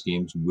limited overs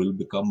games will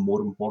become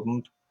more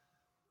important.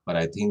 But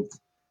I think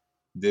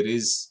there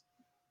is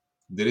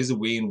a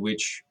way in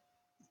which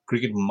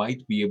cricket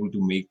might be able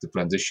to make the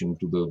transition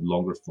to the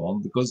longer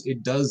form, because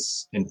it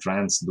does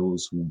entrance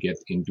those who get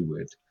into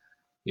it.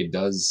 It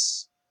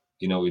does,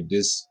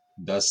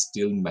 does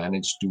still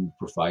manage to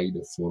provide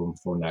a forum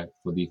for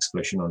the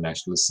expression of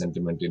nationalist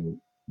sentiment in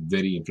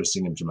very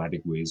interesting and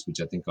dramatic ways, which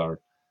I think are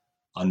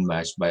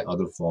unmatched by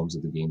other forms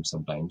of the game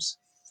sometimes.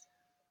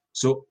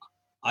 So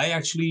I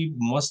actually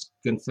must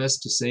confess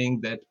to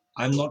saying that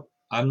I'm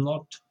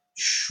not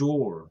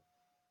sure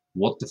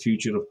what the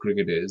future of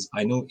cricket is.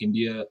 I know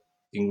India,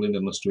 England,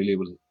 and Australia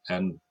will,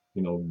 and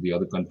the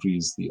other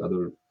countries,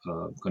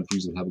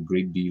 countries will have a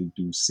great deal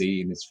to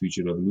say in its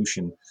future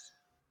evolution.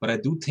 But I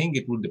do think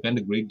it will depend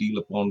a great deal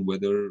upon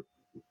whether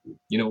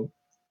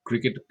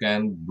cricket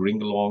can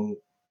bring along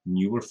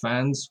newer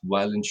fans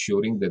while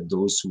ensuring that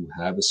those who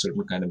have a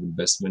certain kind of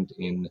investment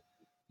in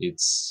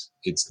its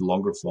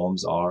longer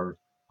forms are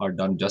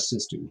done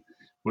justice to.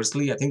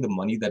 Personally, I think the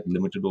money that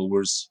limited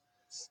overs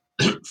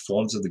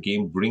forms of the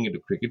game bring into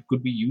cricket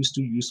could be used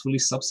to usefully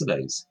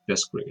subsidize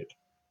Test cricket,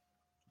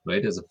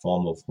 right, as a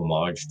form of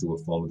homage to a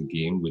form of the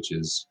game which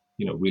is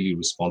really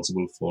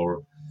responsible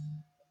for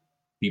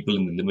people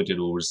in the limited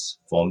overs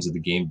forms of the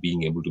game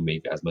being able to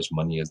make as much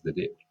money as they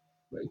did,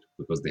 right,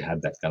 because they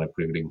had that kind of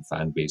cricketing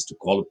fan base to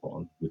call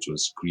upon, which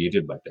was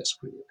created by Test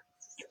cricket.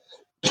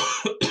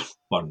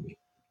 Pardon me.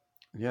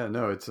 Yeah,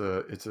 no,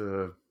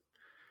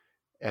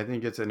 I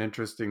think it's an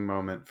interesting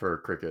moment for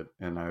cricket,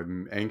 and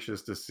I'm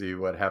anxious to see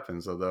what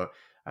happens. Although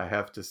I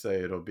have to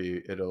say, it'll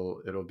be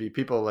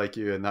people like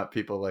you and not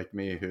people like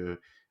me who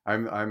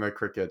I'm a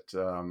cricket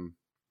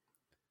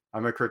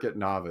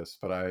novice,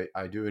 but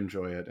I do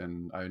enjoy it,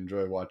 and I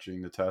enjoy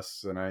watching the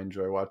tests, and I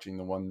enjoy watching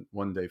the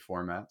one day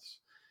formats.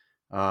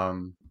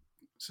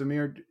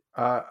 Samir,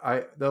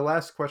 the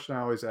last question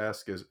I always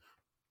ask is,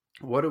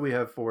 what do we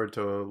have forward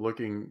to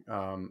looking?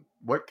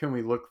 What can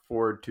we look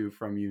forward to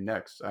from you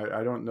next?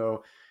 I don't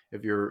know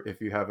if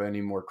you have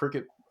any more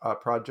cricket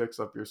projects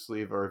up your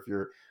sleeve, or if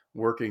you're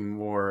working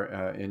more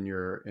in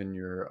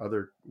your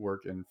other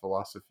work in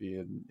philosophy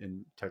and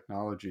in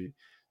technology.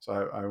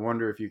 So I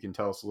wonder if you can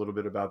tell us a little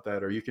bit about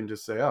that, or you can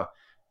just say, "Oh,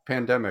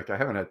 pandemic, I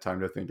haven't had time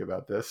to think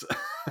about this."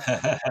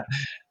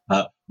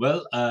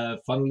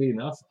 Funnily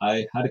enough,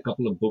 I had a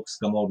couple of books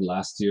come out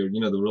last year.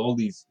 There were all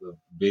these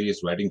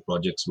various writing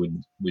projects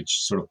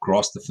which sort of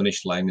crossed the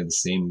finish line in the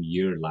same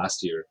year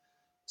last year.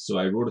 So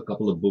I wrote a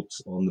couple of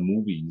books on the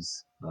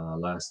movies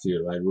last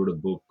year. I wrote a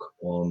book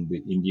on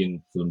the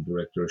Indian film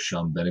director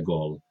Shyam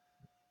Benegal,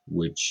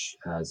 which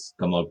has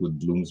come out with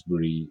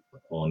Bloomsbury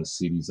on a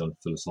series on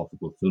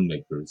philosophical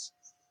filmmakers.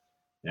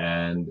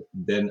 And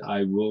then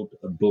I wrote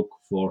a book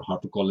for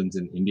HarperCollins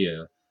in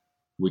India,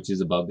 which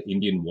is about the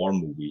Indian war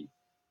movie.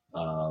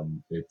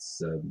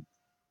 It's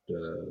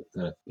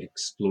kind of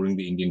exploring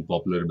the Indian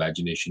popular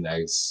imagination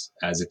as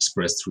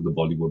expressed through the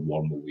Bollywood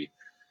war movie.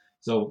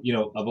 So,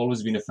 I've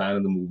always been a fan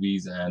of the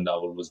movies, and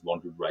I've always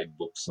wanted to write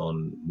books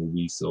on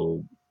movies.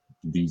 So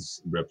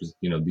these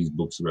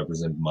books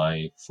represent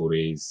my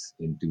forays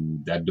into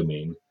that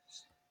domain.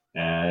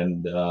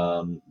 And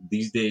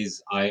these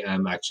days, I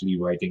am actually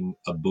writing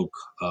a book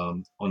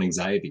on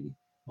anxiety.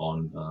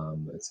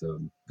 It's a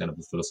kind of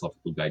a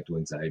philosophical guide to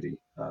anxiety,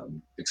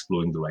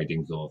 exploring the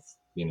writings of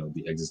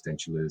the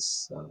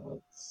existentialists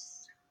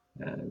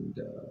and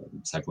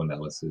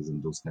psychoanalysis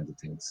and those kinds of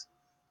things.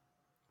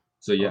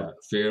 So yeah,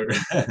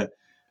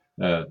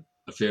 a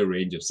fair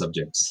range of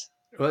subjects.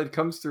 Well, it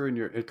comes through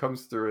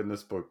in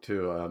this book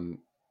too.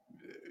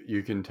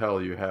 You can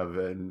tell you have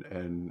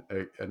an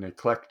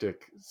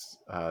eclectic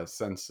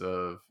sense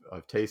of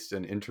taste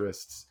and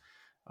interests.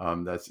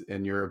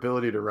 And your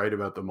ability to write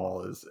about them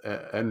all is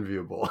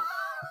enviable.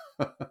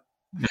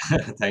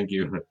 Thank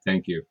you.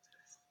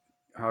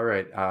 All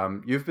right.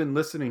 You've been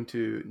listening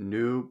to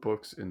New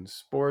Books in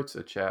Sports,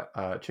 a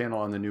channel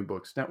on the New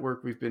Books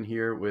Network. We've been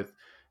here with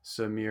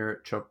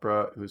Samir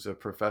Chopra, who's a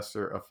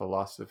professor of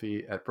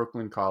philosophy at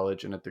Brooklyn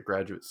College and at the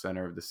Graduate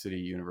Center of the City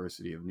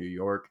University of New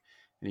York.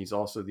 And he's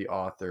also the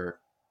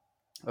author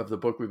of the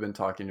book we've been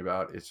talking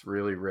about. It's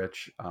really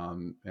rich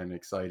and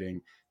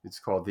exciting. It's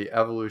called The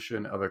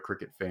Evolution of a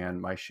Cricket Fan,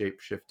 My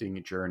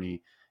Shape-Shifting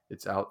Journey.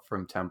 It's out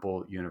from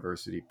Temple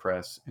University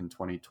Press in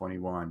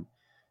 2021.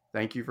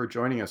 Thank you for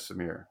joining us,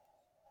 Samir.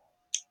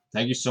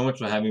 Thank you so much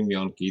for having me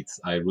on, Keith.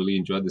 I really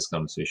enjoyed this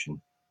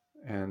conversation.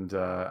 And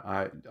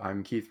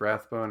I'm Keith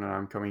Rathbone, and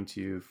I'm coming to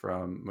you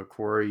from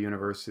Macquarie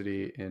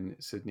University in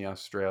Sydney,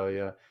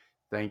 Australia.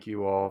 Thank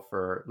you all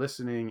for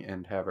listening,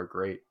 and have a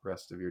great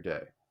rest of your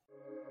day.